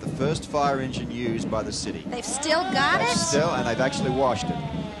present the first fire engine used by the city. They've still got it? And they've actually washed it.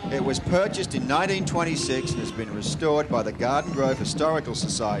 It was purchased in 1926 and has been restored by the Garden Grove Historical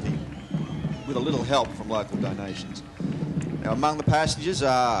Society with a little help from local donations. Now, among the passengers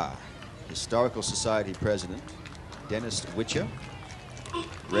are Historical Society President Dennis Witcher,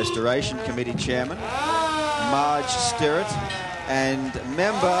 Restoration Committee Chairman Marge Stirrett, and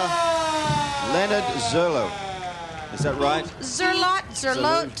member Leonard Zerlo. Is that right?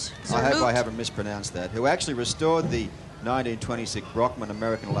 Zerlot. I hope I haven't mispronounced that. Who actually restored the 1926 Brockman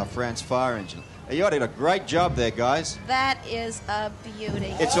American La France fire engine. You did a great job there, guys. That is a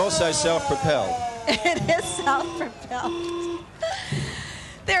beauty. It's also self-propelled. It is self-propelled.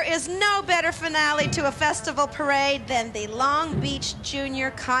 There is no better finale to a festival parade than the Long Beach Junior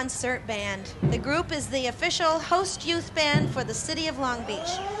Concert Band. The group is the official host youth band for the city of Long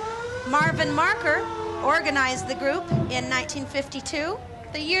Beach. Marvin Marker organized the group in 1952,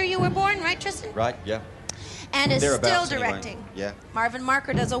 the year you were born, right, Tristan? Right, yeah. And is still Thereabouts, directing. Anyway. Yeah. Marvin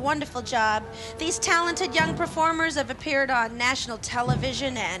Marker does a wonderful job. These talented young performers have appeared on national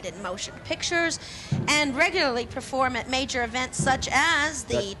television and in motion pictures and regularly perform at major events such as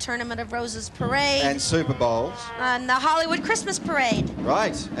the Tournament of Roses Parade And Super Bowls. and the Hollywood Christmas Parade.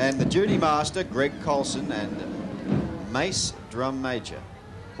 Right. And the duty master, Greg Colson, and Mace Drum Major.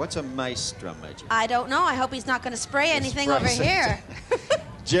 What's a Mace Drum Major? I don't know. I hope he's not going to spray anything spray over here.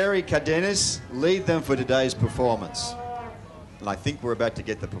 Jerry Cardenas lead them for today's performance. And I think we're about to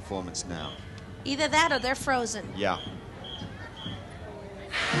get the performance now. Either that or they're frozen. Yeah.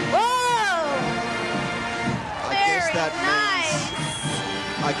 Whoa! Very nice.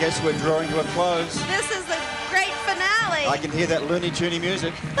 I guess we're drawing to a close. This is the great finale. I can hear that Looney Tuny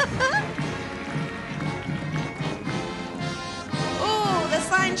music. Ooh, the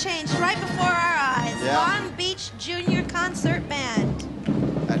sign changed right before our eyes. Yeah. Long Beach Junior Concert Band.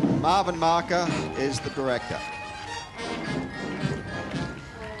 And Marvin Marker is the director.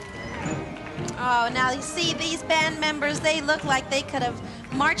 Oh, now you see these band members, they look like they could have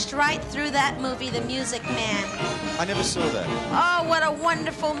marched right through that movie, The Music Man. I never saw that. Oh, what a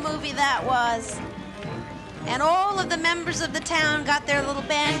wonderful movie that was. And all of the members of the town got their little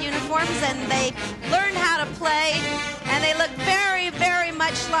band uniforms and they learned how to play, and they look very, very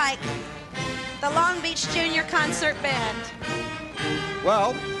much like the Long Beach Junior Concert Band.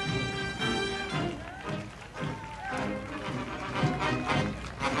 Well,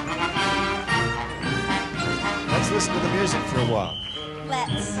 let's listen to the music for a while.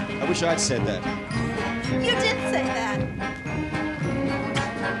 Let's. I wish I'd said that. You did say that.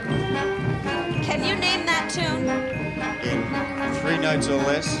 Can you name that tune? In 3 notes or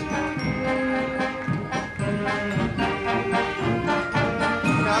less. You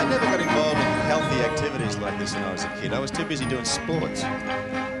know, I never got involved in healthy activities like this when I was a kid. I was too busy doing sports.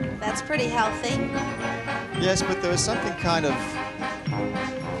 That's pretty healthy. Yes, but there was something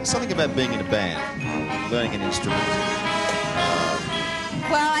about being in a band, learning an instrument.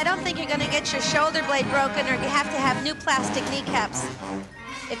 Well, I don't think you're going to get your shoulder blade broken, or you have to have new plastic kneecaps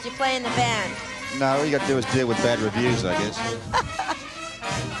if you play in the band. No, all you got to do is deal with bad reviews, I guess.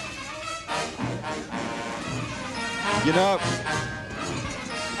 You know,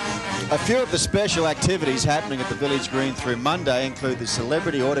 a few of the special activities happening at the Village Green through Monday include the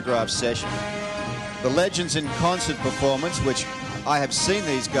celebrity autograph session, the Legends in Concert performance, which I have seen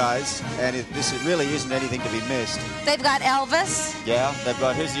these guys, and it really isn't anything to be missed. They've got Elvis. Yeah, they've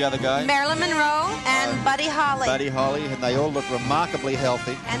got, who's the other guy? Marilyn Monroe and Buddy Holly. Buddy Holly, and they all look remarkably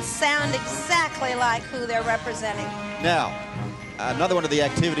healthy. And sound exactly like who they're representing. Now, another one of the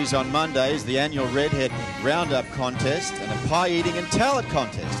activities on Monday is the annual Redhead Roundup contest and a pie eating and talent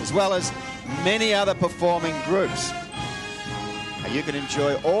contest, as well as many other performing groups. Now, you can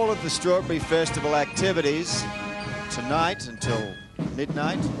enjoy all of the Strawberry Festival activities tonight until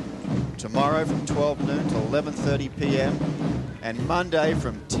midnight, tomorrow from 12 noon to 11:30 p.m., and Monday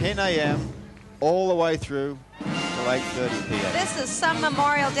from 10 a.m. all the way through till 8:30 p.m. This is some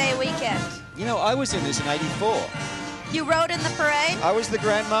Memorial Day weekend. You know, I was in this in '84. You rode in the parade? I was the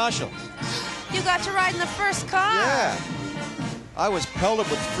Grand Marshal. You got to ride in the first car? Yeah. I was pelted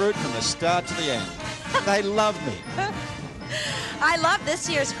with fruit from the start to the end. They loved me. I love this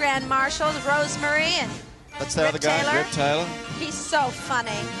year's Grand Marshals, Rosemary and That's the other guy, Taylor. Rip Taylor. He's so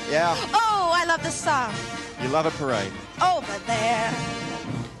funny. Yeah. Oh, I love the song. You love a parade. Over there.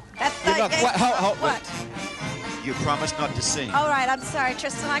 That's You're not, what? You promised not to sing. All right, I'm sorry,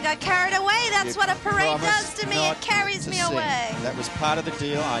 Tristan. I got carried away. That's what a parade does to me. It carries me away. That was part of the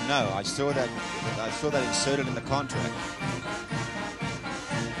deal. I know. I saw that. Inserted in the contract.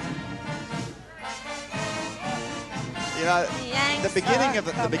 You know,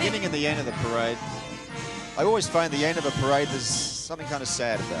 the beginning and the end of the parade. I always find the end of a parade, there's something kind of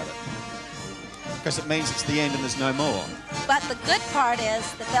sad about it, because it means it's the end and there's no more. But the good part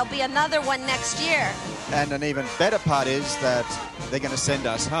is that there'll be another one next year. And an even better part is that they're going to send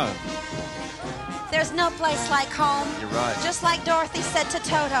us home. There's no place like home. You're right. Just like Dorothy said to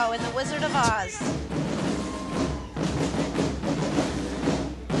Toto in The Wizard of Oz.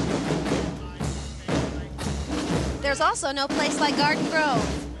 There's also no place like Garden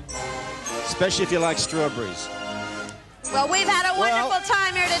Grove. Especially if you like strawberries. Well, we've had a wonderful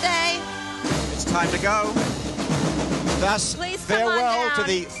time here today. It's time to go. Thus, Please come on farewell down. to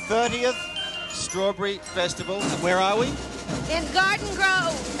the 30th Strawberry Festival. And where are we? In Garden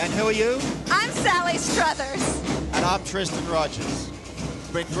Grove. And who are you? I'm Sally Struthers. And I'm Tristan Rogers.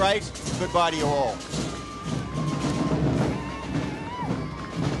 It's been great. Goodbye to you all.